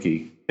a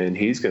rookie, and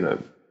he's gonna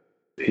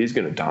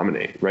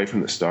dominate right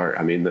from the start.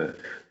 I mean, the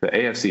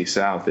AFC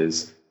South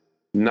is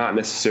not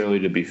necessarily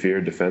to be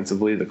feared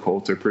defensively. The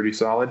Colts are pretty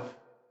solid,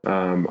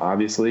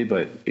 obviously,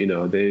 but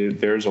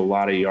there's a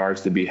lot of yards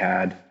to be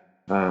had,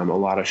 a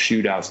lot of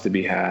shootouts to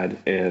be had,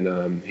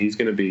 and he's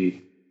going to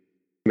be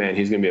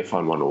a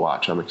fun one to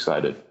watch. I'm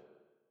excited.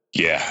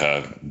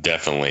 Yeah,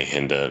 definitely.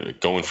 And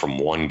going from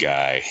one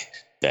guy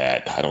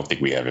that I don't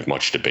think we have as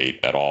much debate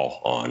at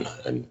all on,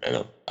 and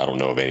I don't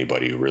know of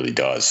anybody who really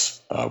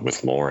does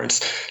with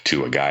Lawrence,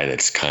 to a guy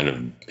that's kind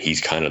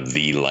of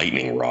the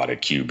lightning rod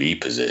at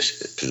QB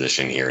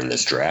position here in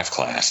this draft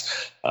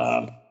class,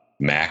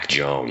 Mac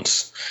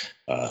Jones.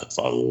 A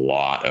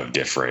lot of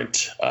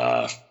different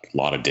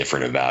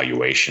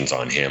evaluations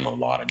on him, a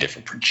lot of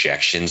different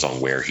projections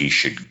on where he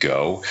should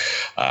go.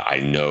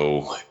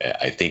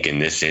 I think in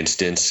this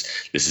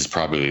instance, this is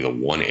probably the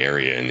one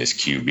area in this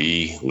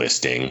QB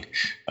listing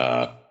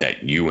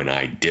that you and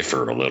I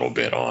differ a little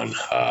bit on.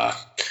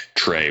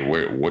 Trey,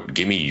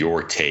 give me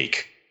your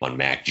take on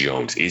Mac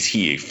Jones. Is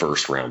he a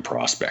first-round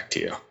prospect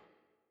to you?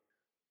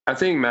 I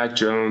think Mac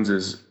Jones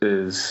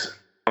is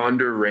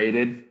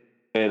underrated,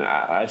 and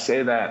I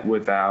say that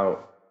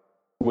without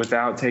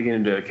without taking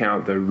into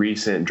account the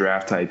recent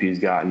draft type he's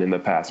gotten in the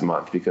past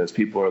month, because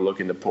people are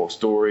looking to pull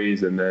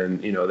stories, and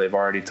then, they've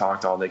already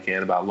talked all they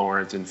can about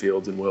Lawrence and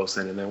Fields and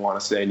Wilson, and they want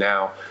to say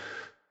now,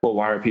 well,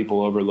 why are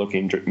people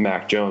overlooking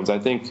Mac Jones? I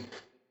think,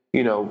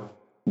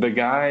 the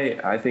guy,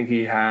 I think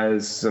he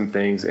has some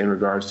things in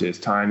regards to his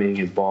timing,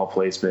 his ball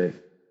placement,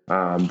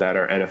 that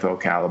are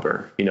NFL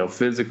caliber.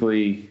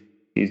 Physically,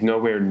 he's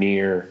nowhere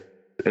near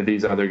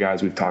these other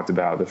guys we've talked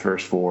about, the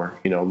first four,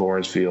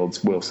 Lawrence,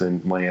 Fields, Wilson,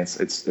 Lance.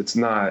 It's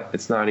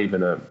not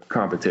even a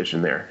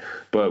competition there.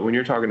 But when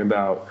you're talking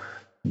about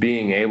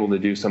being able to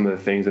do some of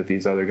the things that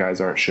these other guys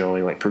aren't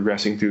showing, like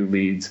progressing through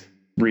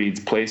reads,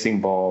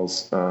 placing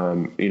balls,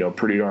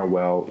 pretty darn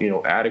well,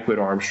 adequate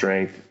arm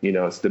strength,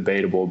 it's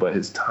debatable, but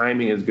his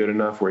timing is good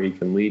enough where he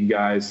can lead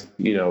guys,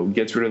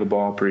 gets rid of the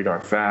ball pretty darn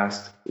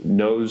fast,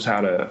 knows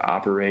how to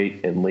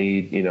operate and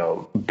lead,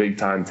 big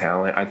time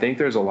talent. I think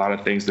there's a lot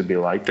of things to be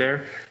like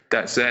there.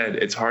 That said,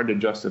 it's hard to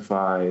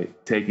justify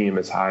taking him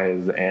as high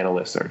as the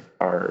analysts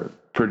are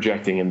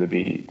projecting him to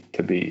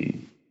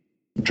be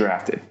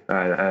drafted.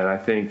 And I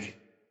think,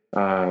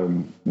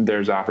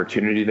 there's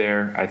opportunity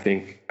there. I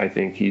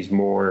think he's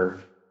more,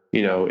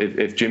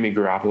 if Jimmy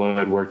Garoppolo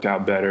had worked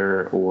out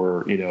better,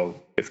 or,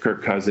 if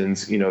Kirk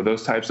Cousins,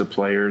 those types of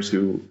players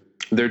who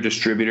they're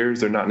distributors,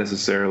 they're not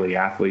necessarily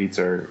athletes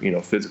or,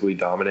 physically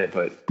dominant,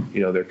 but,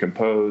 they're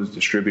composed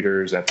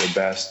distributors at their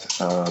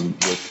best,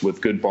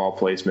 with good ball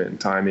placement and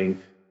timing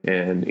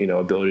and,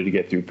 ability to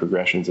get through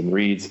progressions and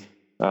reads.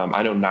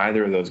 I know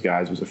neither of those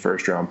guys was a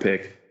first round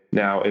pick.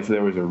 Now, if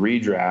there was a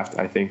redraft,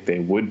 I think they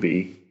would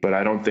be, but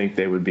I don't think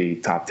they would be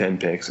top 10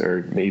 picks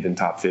or even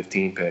top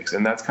 15 picks.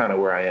 And that's kind of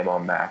where I am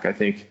on Mac. I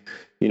think,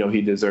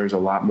 he deserves a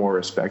lot more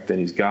respect than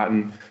he's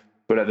gotten.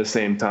 But at the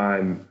same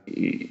time,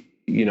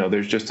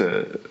 there's just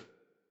a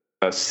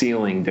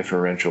ceiling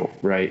differential,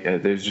 right?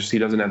 He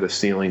doesn't have the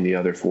ceiling the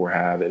other four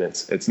have, and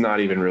it's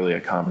not even really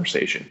a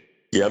conversation.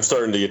 Yeah, I'm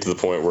starting to get to the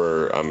point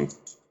where I'm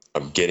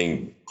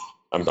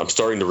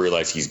starting to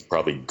realize he's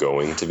probably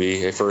going to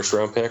be a first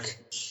round pick.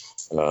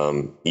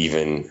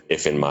 Even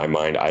if in my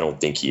mind, I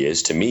don't think he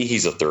is. To me,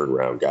 he's a third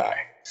round guy.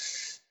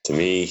 To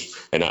me,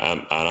 and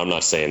I'm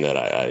not saying that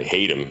I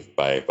hate him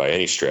by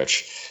any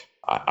stretch.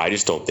 I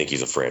just don't think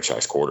he's a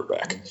franchise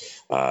quarterback.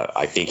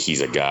 I think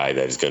he's a guy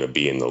that is going to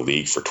be in the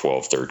league for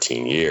 12,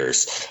 13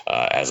 years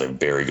as a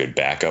very good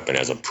backup and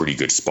as a pretty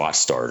good spot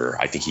starter.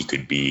 I think he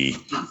could be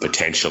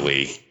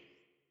potentially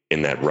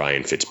in that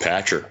Ryan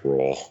Fitzpatrick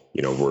role,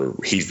 where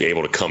he's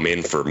able to come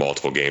in for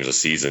multiple games a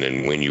season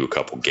and win you a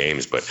couple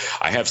games. But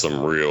I have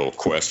some real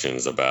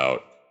questions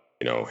about,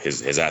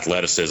 his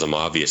athleticism.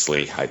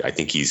 Obviously, I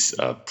think he's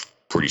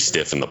pretty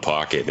stiff in the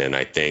pocket, and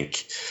I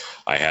think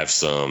I have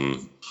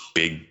some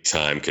big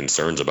time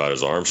concerns about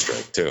his arm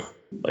strength too.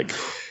 Like,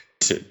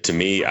 to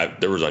me,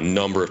 there was a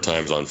number of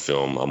times on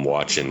film I'm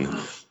watching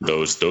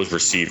those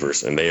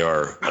receivers, and they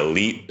are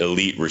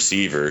elite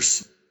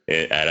receivers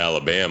at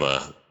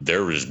Alabama.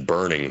 They're just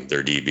burning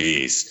their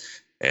DBs,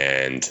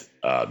 and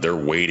they're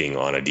waiting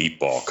on a deep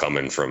ball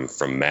coming from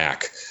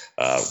Mac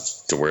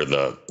to where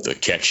the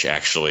catch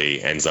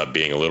actually ends up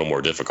being a little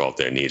more difficult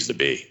than it needs to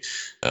be.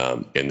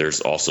 And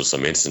there's also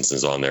some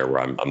instances on there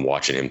where I'm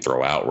watching him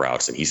throw out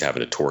routes, and he's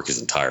having to torque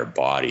his entire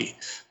body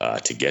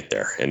to get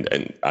there.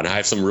 And I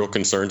have some real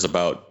concerns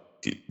about,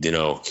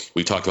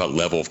 we talked about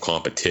level of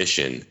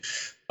competition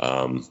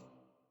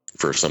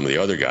for some of the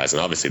other guys,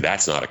 and obviously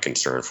that's not a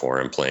concern for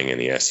him playing in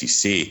the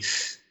SEC.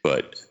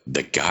 But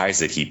the guys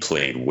that he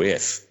played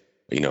with,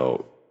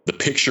 the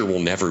picture will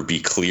never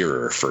be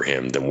clearer for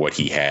him than what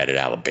he had at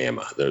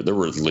Alabama. There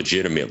were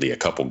legitimately a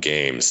couple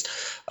games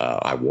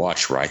I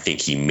watched where I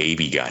think he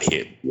maybe got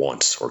hit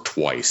once or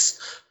twice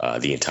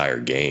the entire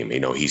game.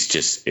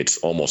 It's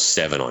almost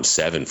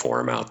 7-on-7 for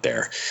him out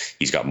there.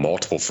 He's got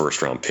multiple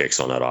first-round picks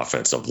on that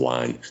offensive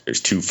line. There's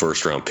 2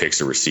 first-round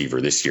picks a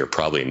receiver this year,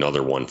 probably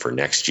another one for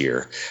next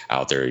year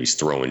out there he's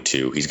throwing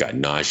to. He's got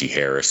Najee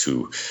Harris,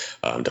 who,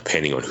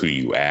 depending on who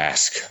you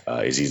ask,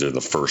 is either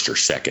the first or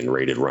second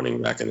rated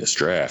running back in this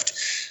draft.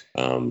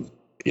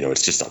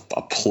 It's just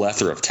a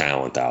plethora of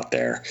talent out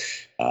there.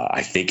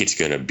 I think it's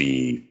going to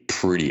be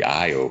pretty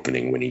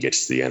eye-opening when he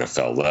gets to the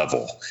NFL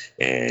level,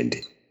 and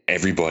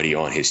everybody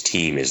on his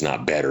team is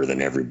not better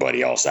than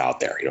everybody else out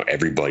there.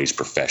 Everybody's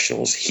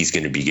professionals. He's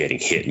going to be getting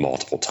hit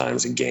multiple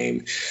times a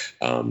game.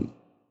 And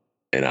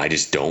I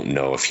just don't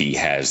know if he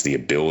has the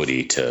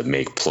ability to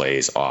make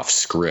plays off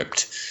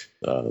script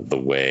the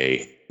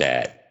way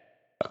that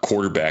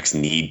quarterbacks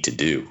need to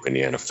do in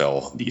the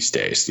NFL these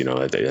days.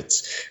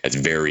 That's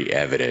very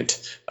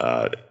evident.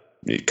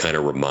 It kind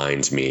of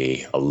reminds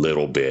me a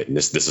little bit, and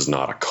this is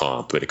not a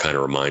comp, but it kind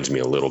of reminds me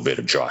a little bit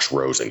of Josh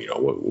Rosen.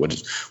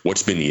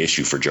 What's been the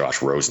issue for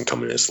Josh Rosen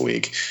coming to this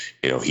league?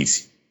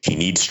 He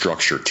needs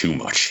structure too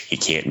much. He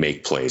can't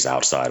make plays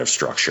outside of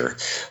structure.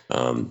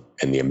 And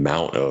the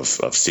amount of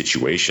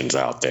situations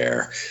out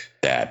there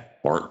that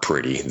aren't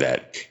pretty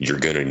that you're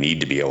going to need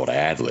to be able to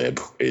ad lib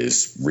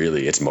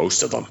it's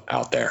most of them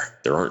out there.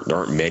 There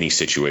aren't many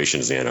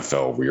situations in the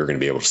NFL where you're going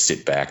to be able to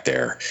sit back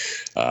there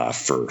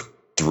for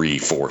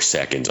 3-4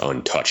 seconds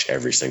untouched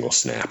every single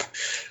snap.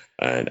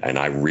 And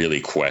I really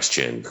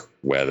question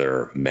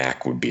whether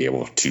Mac would be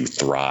able to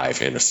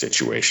thrive in a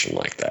situation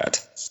like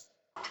that.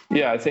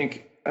 Yeah, I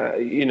think,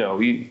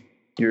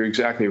 you're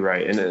exactly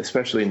right. And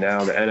especially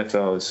now, the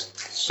NFL is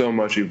so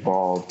much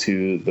evolved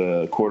to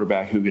the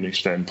quarterback who can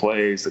extend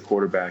plays, the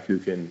quarterback who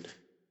can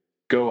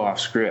go off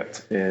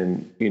script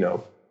and,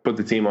 put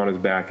the team on his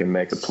back and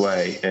make a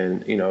play.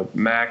 And,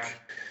 Mac,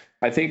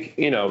 I think,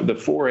 the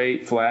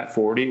 4.8 flat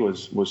 40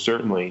 was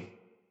certainly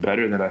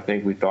better than I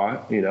think we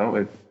thought.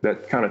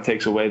 That kind of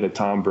takes away the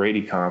Tom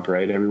Brady comp,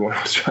 right? Everyone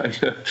was trying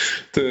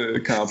to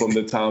comp him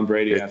to Tom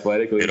Brady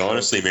athletically. It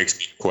honestly makes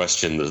me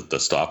question the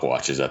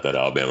stopwatches at that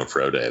Alabama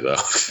Pro Day, though.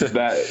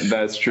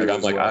 That's true.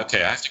 I'm like,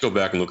 okay, I have to go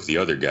back and look at the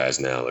other guys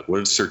now. Like, what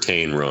did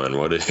Surtain run?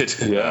 What did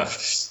it?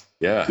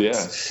 Yeah.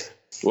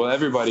 Well,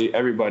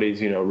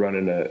 everybody's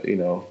running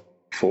a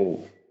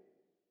full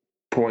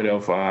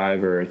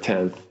 0.05 or a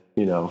tenth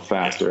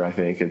faster, I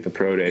think, at the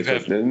pro days.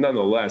 But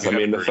nonetheless, I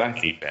mean, the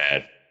fact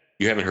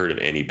you haven't heard of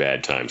any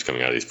bad times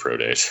coming out of these pro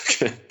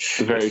days.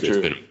 Very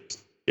true.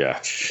 Yeah,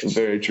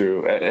 very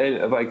true.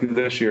 And like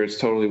this year, it's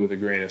totally with a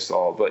grain of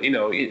salt. But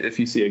if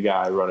you see a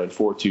guy running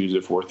 4.2s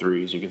or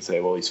 4.3s, you can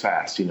say, well, he's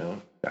fast. Yeah,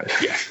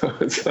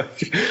 it's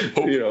like,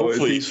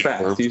 hopefully he's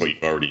fast. What you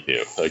already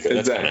knew. Like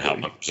that's kind of how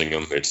I'm using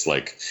him. It's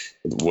like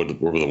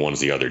what were the ones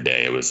the other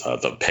day? It was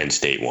the Penn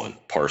State one.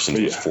 Parsons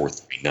was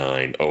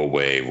 4.39.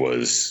 Oway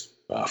was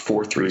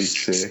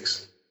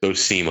 4.36. Those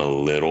seem a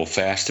little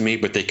fast to me,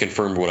 but they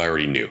confirmed what I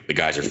already knew. The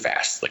guys are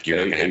fast. Like, you're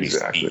not going to have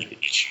any speed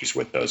issues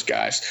with those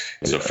guys.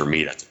 And so for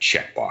me, that's a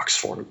checkbox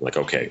for them. Like,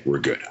 okay, we're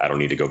good. I don't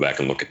need to go back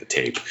and look at the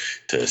tape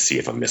to see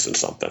if I'm missing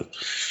something.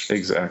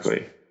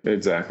 Exactly.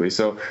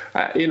 So,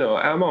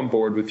 I'm on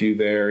board with you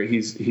there.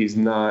 He's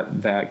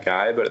not that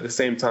guy, but at the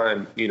same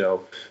time,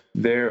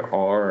 there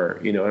are,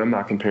 and I'm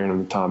not comparing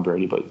him to Tom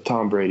Brady, but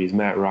Tom Brady's,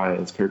 Matt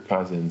Ryan's, Kirk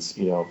Cousins,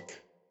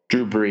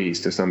 Drew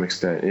Brees to some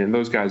extent, and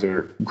those guys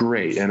are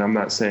great. And I'm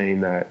not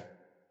saying that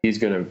he's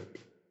going to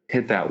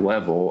hit that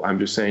level. I'm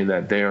just saying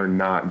that they are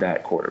not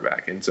that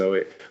quarterback. And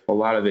so a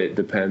lot of it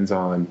depends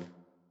on,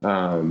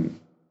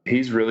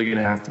 he's really going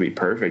to have to be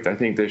perfect. I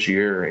think this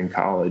year in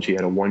college, he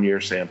had a 1-year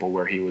sample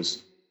where he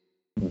was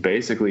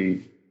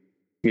basically,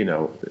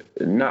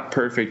 not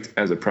perfect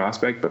as a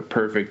prospect, but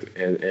perfect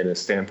in a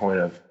standpoint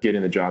of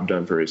getting the job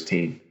done for his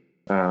team.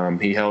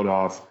 He held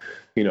off,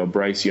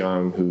 Bryce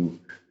Young, who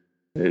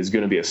is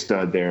going to be a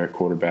stud there at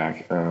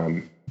quarterback.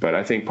 But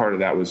I think part of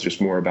that was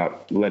just more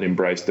about letting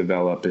Bryce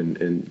develop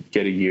and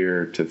get a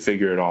year to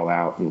figure it all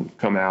out and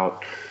come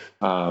out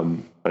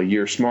a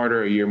year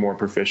smarter, a year more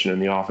proficient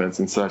in the offense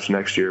and such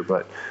next year.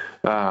 But,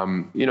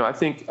 I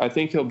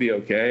think he'll be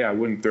okay. I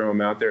wouldn't throw him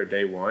out there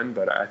day one,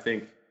 but I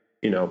think,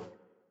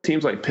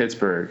 teams like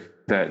Pittsburgh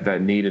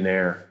that need an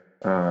heir,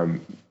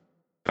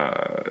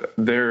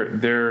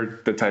 they're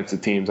the types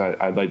of teams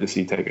I'd like to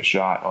see take a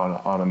shot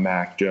on a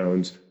Mac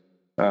Jones.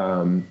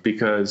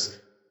 Because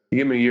you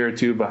give him a year or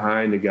two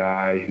behind a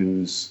guy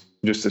who's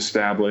just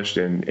established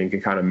and can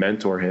kind of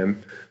mentor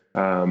him.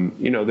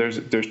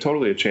 There's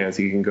totally a chance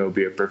he can go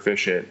be a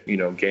proficient,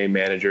 game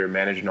manager,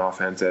 managing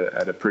offense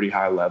at a pretty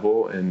high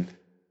level. And,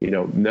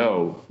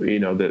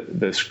 that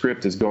the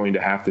script is going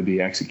to have to be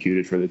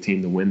executed for the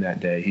team to win that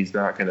day. He's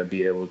not going to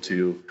be able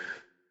to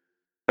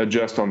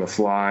adjust on the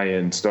fly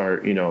and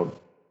start,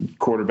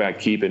 quarterback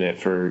keeping it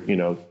for,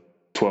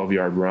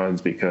 12-yard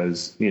runs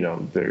because,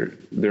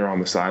 they're on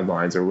the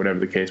sidelines or whatever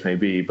the case may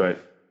be.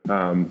 But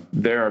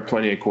there are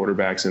plenty of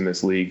quarterbacks in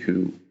this league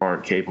who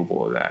aren't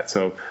capable of that.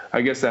 So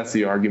I guess that's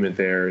the argument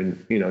there.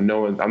 And,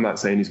 I'm not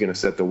saying he's going to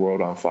set the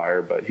world on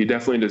fire, but he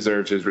definitely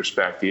deserves his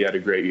respect. He had a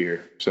great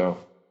year. So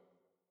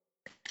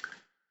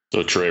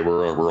Trey,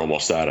 we're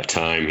almost out of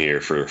time here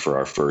for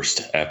our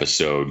first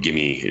episode. Give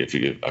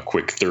me a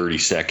quick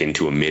 30-second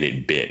to a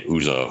minute bit.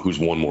 Who's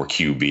one more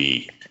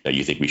QB that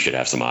you think we should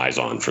have some eyes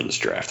on for this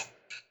draft?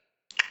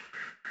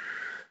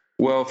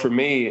 Well, for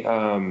me,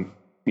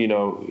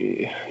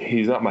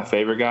 he's not my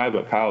favorite guy,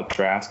 but Kyle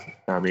Trask.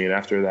 I mean,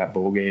 after that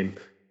bowl game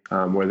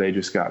where they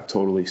just got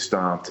totally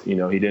stomped, he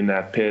didn't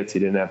have Pitts, he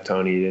didn't have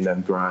Tony, he didn't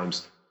have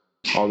Grimes.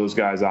 All those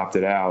guys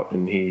opted out,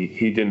 and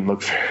he didn't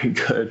look very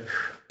good.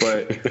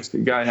 But the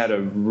guy had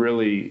a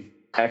really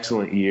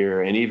excellent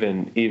year, and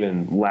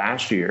even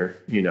last year,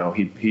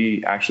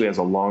 he actually has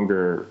a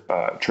longer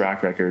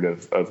track record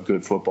of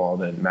good football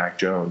than Mac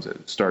Jones,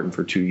 starting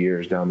for 2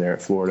 years down there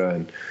at Florida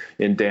and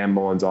in Dan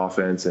Mullen's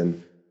offense.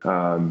 And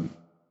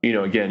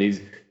again,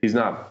 he's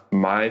not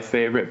my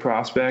favorite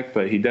prospect,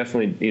 but he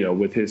definitely,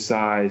 with his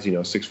size,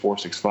 6'4",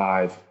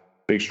 6'5",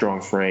 big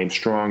strong frame,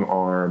 strong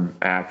arm,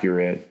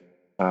 accurate.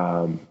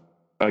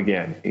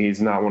 Again,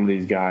 he's not one of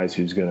these guys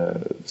who's going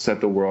to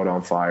set the world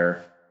on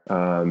fire.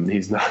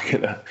 He's not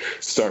going to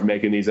start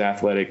making these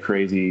athletic,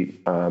 crazy,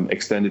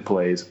 extended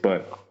plays.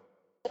 But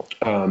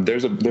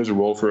there's a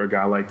role for a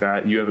guy like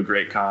that. You have a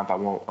great comp. I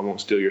won't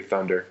steal your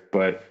thunder,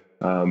 but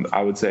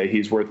I would say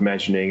he's worth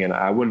mentioning. And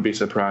I wouldn't be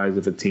surprised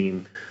if a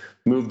team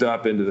moved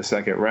up into the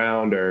second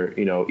round or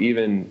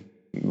even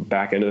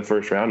back into the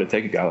first round to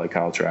take a guy like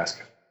Kyle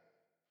Trask.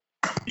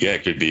 Yeah,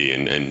 it could be,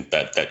 and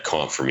that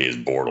comp for me is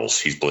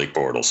Bortles. He's Blake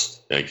Bortles.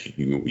 Like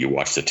you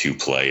watch the two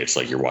play, it's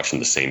like you're watching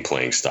the same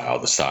playing style.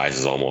 The size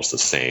is almost the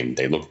same.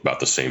 They look about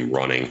the same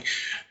running.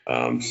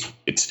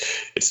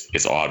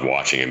 It's odd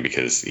watching him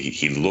because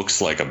he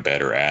looks like a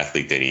better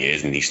athlete than he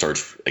is, and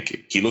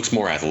he looks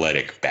more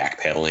athletic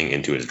backpedaling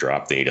into his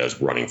drop than he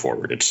does running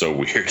forward. It's so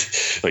weird.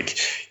 Like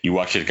you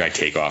watch this guy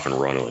take off and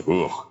run, and like,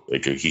 ooh,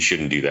 like he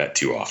shouldn't do that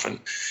too often.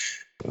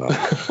 The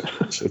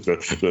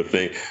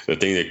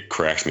thing that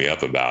cracks me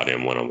up about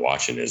him when I'm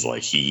watching is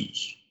like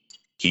he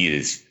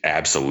is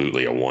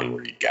absolutely a one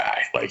read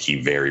guy. Like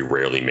he very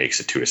rarely makes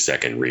it to a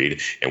second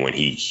read, and when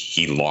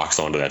he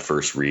locks onto that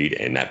first read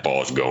and that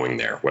ball is going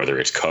there, whether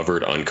it's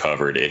covered,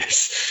 uncovered,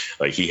 it's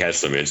like he has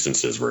some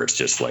instances where it's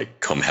just like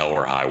come hell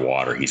or high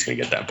water, he's going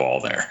to get that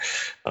ball there.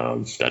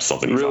 That's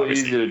something really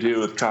easy to do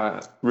with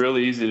Kyle.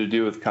 Really easy to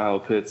do with Kyle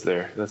Pitts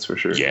there. That's for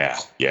sure. Yeah,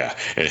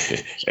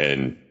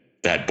 and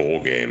that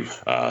bowl game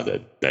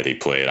that he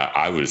played,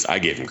 I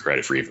gave him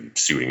credit for even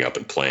suiting up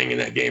and playing in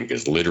that game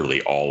because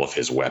literally all of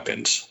his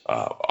weapons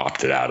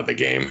opted out of the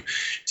game.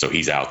 So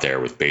he's out there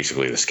with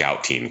basically the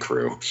scout team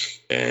crew,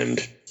 and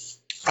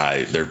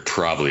there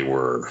probably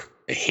were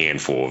a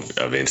handful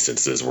of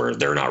instances where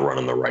they're not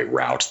running the right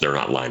routes, they're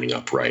not lining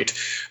up right.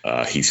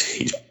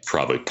 He's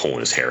probably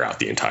pulling his hair out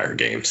the entire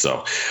game.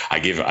 So I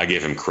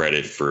give him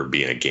credit for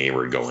being a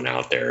gamer, going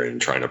out there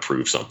and trying to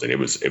prove something. It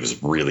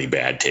was really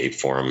bad tape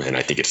for him, and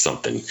I think it's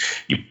something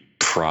you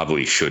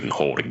probably shouldn't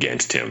hold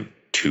against him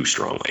too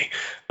strongly.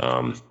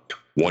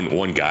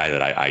 One guy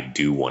that I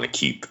do want to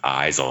keep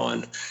eyes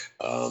on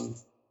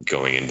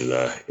going into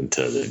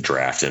the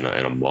draft in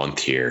a month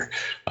here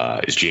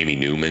is Jamie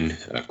Newman,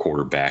 a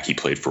quarterback. He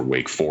played for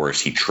Wake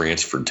Forest. He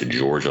transferred to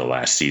Georgia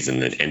last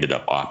season and ended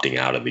up opting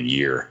out of the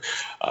year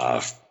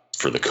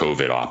for the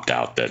COVID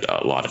opt-out that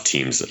a lot of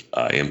teams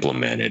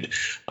implemented.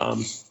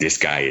 This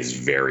guy is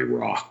very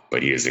raw,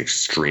 but he is an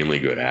extremely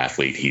good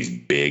athlete. He's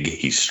big.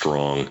 He's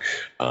strong.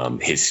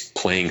 His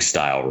playing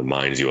style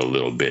reminds you a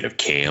little bit of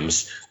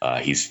Cam's.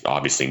 He's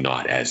obviously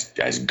not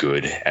as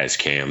good as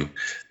Cam.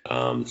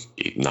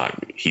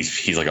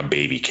 He's like a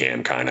baby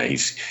Cam kind of.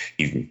 His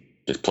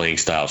playing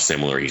style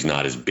similar. He's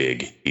not as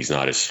big. He's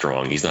not as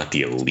strong. He's not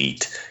the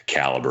elite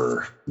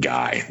caliber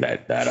guy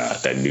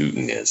that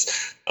Newton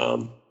is.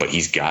 But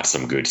he's got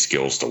some good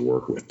skills to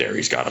work with there.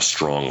 He's got a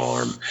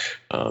strong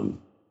arm.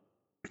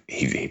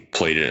 He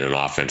played in an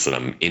offense that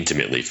I'm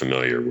intimately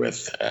familiar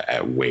with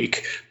at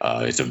Wake.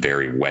 It's a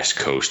very West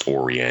Coast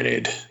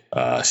oriented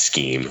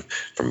scheme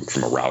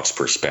from a routes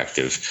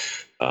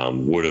perspective.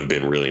 Would have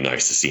been really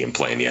nice to see him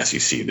play in the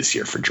SEC this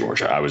year for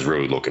Georgia. I was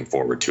really looking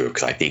forward to it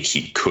because I think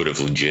he could have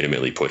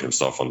legitimately put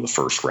himself on the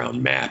first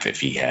round map if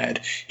he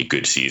had a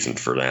good season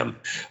for them.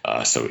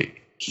 So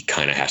he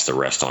kind of has to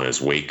rest on his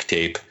Wake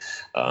tape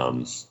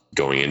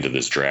going into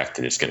this draft,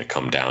 and it's going to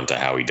come down to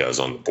how he does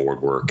on the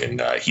board work.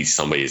 And he's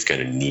somebody who's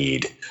going to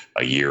need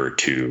a year or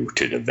two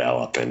to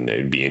develop, and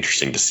it'd be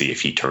interesting to see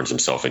if he turns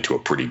himself into a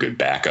pretty good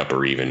backup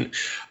or even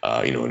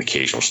an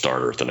occasional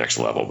starter at the next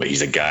level. But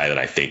he's a guy that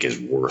I think is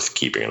worth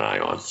keeping an eye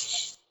on.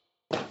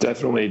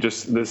 Definitely.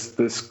 Just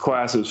this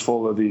class is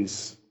full of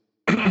these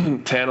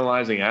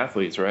tantalizing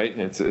athletes, right?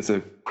 It's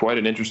quite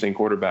an interesting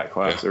quarterback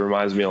class. Yeah. It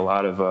reminds me a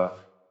lot of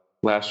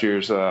last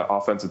year's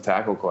offensive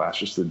tackle class,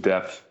 just the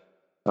depth,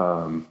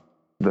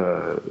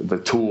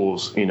 the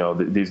tools.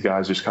 These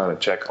guys just kind of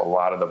check a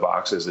lot of the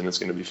boxes, and it's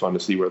going to be fun to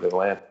see where they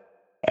land.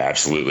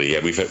 Absolutely.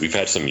 Yeah, we've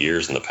had some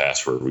years in the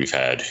past where we've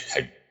had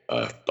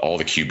all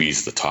the QBs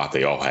at the top.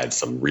 They all had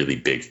some really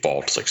big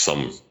faults. Like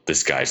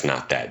this guy's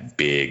not that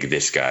big.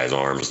 This guy's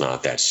arm's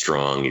not that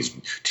strong. He's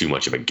too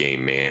much of a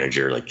game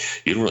manager. Like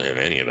you don't really have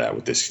any of that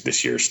with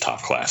this year's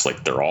top class.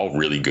 Like they're all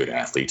really good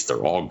athletes.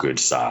 They're all good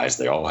size.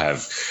 They all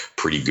have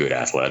pretty good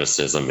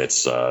athleticism.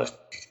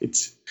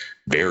 It's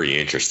very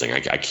interesting. I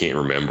can't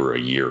remember a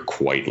year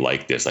quite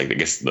like this. I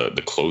guess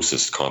the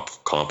closest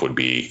comp would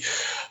be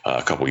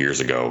a couple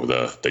years ago,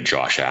 the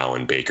Josh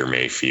Allen, Baker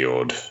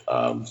Mayfield,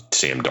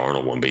 Sam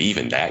Darnold one. But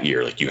even that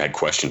year, like you had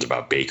questions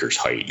about Baker's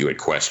height. You had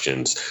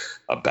questions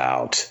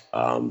about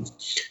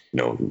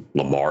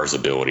Lamar's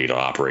ability to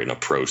operate in a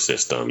pro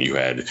system. You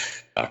had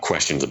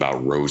questions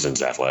about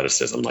Rosen's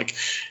athleticism. Like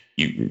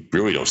you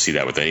really don't see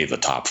that with any of the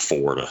top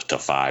 4 to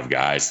 5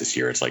 guys this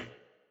year. It's like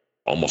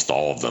almost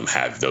all of them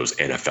have those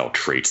NFL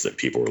traits that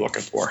people are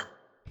looking for.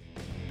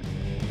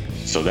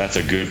 So that's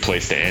a good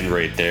place to end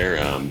right there.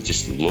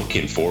 Just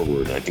looking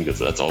forward, I think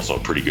that's also a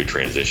pretty good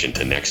transition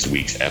to next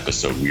week's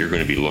episode. We are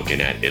going to be looking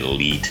at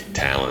elite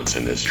talents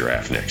in this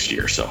draft next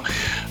year. So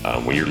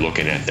when you're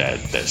looking at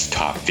that's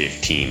top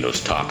 15,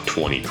 those top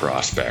 20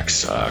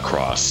 prospects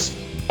across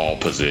all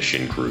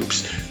position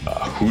groups,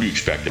 who do you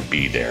expect to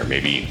be there?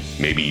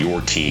 Maybe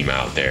your team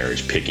out there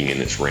is picking in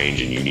this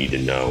range, and you need to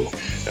know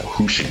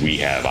who should we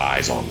have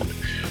eyes on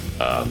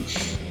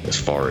as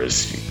far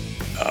as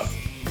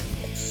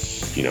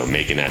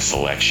making that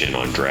selection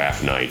on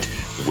draft night.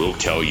 We'll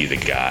tell you the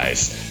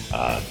guys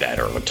that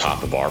are on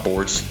top of our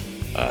boards,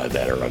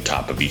 that are on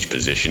top of each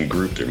position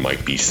group. There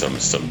might be some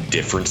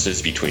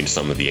differences between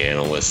some of the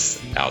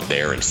analysts out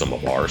there and some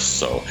of ours,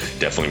 so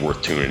definitely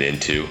worth tuning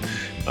into.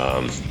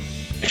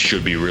 It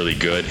should be really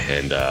good,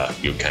 and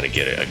you'll kind of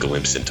get a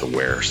glimpse into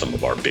where some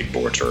of our big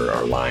boards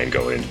are lying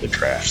going into the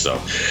draft.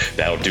 So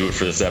that'll do it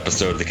for this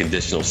episode of the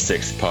Conditional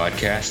Sixth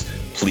podcast.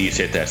 Please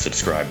hit that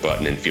subscribe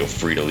button and feel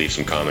free to leave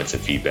some comments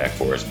and feedback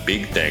for us.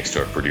 Big thanks to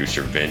our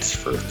producer, Vince,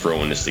 for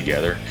throwing this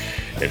together.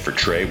 And for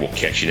Trey, we'll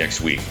catch you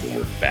next week when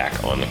we're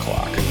back on the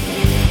clock.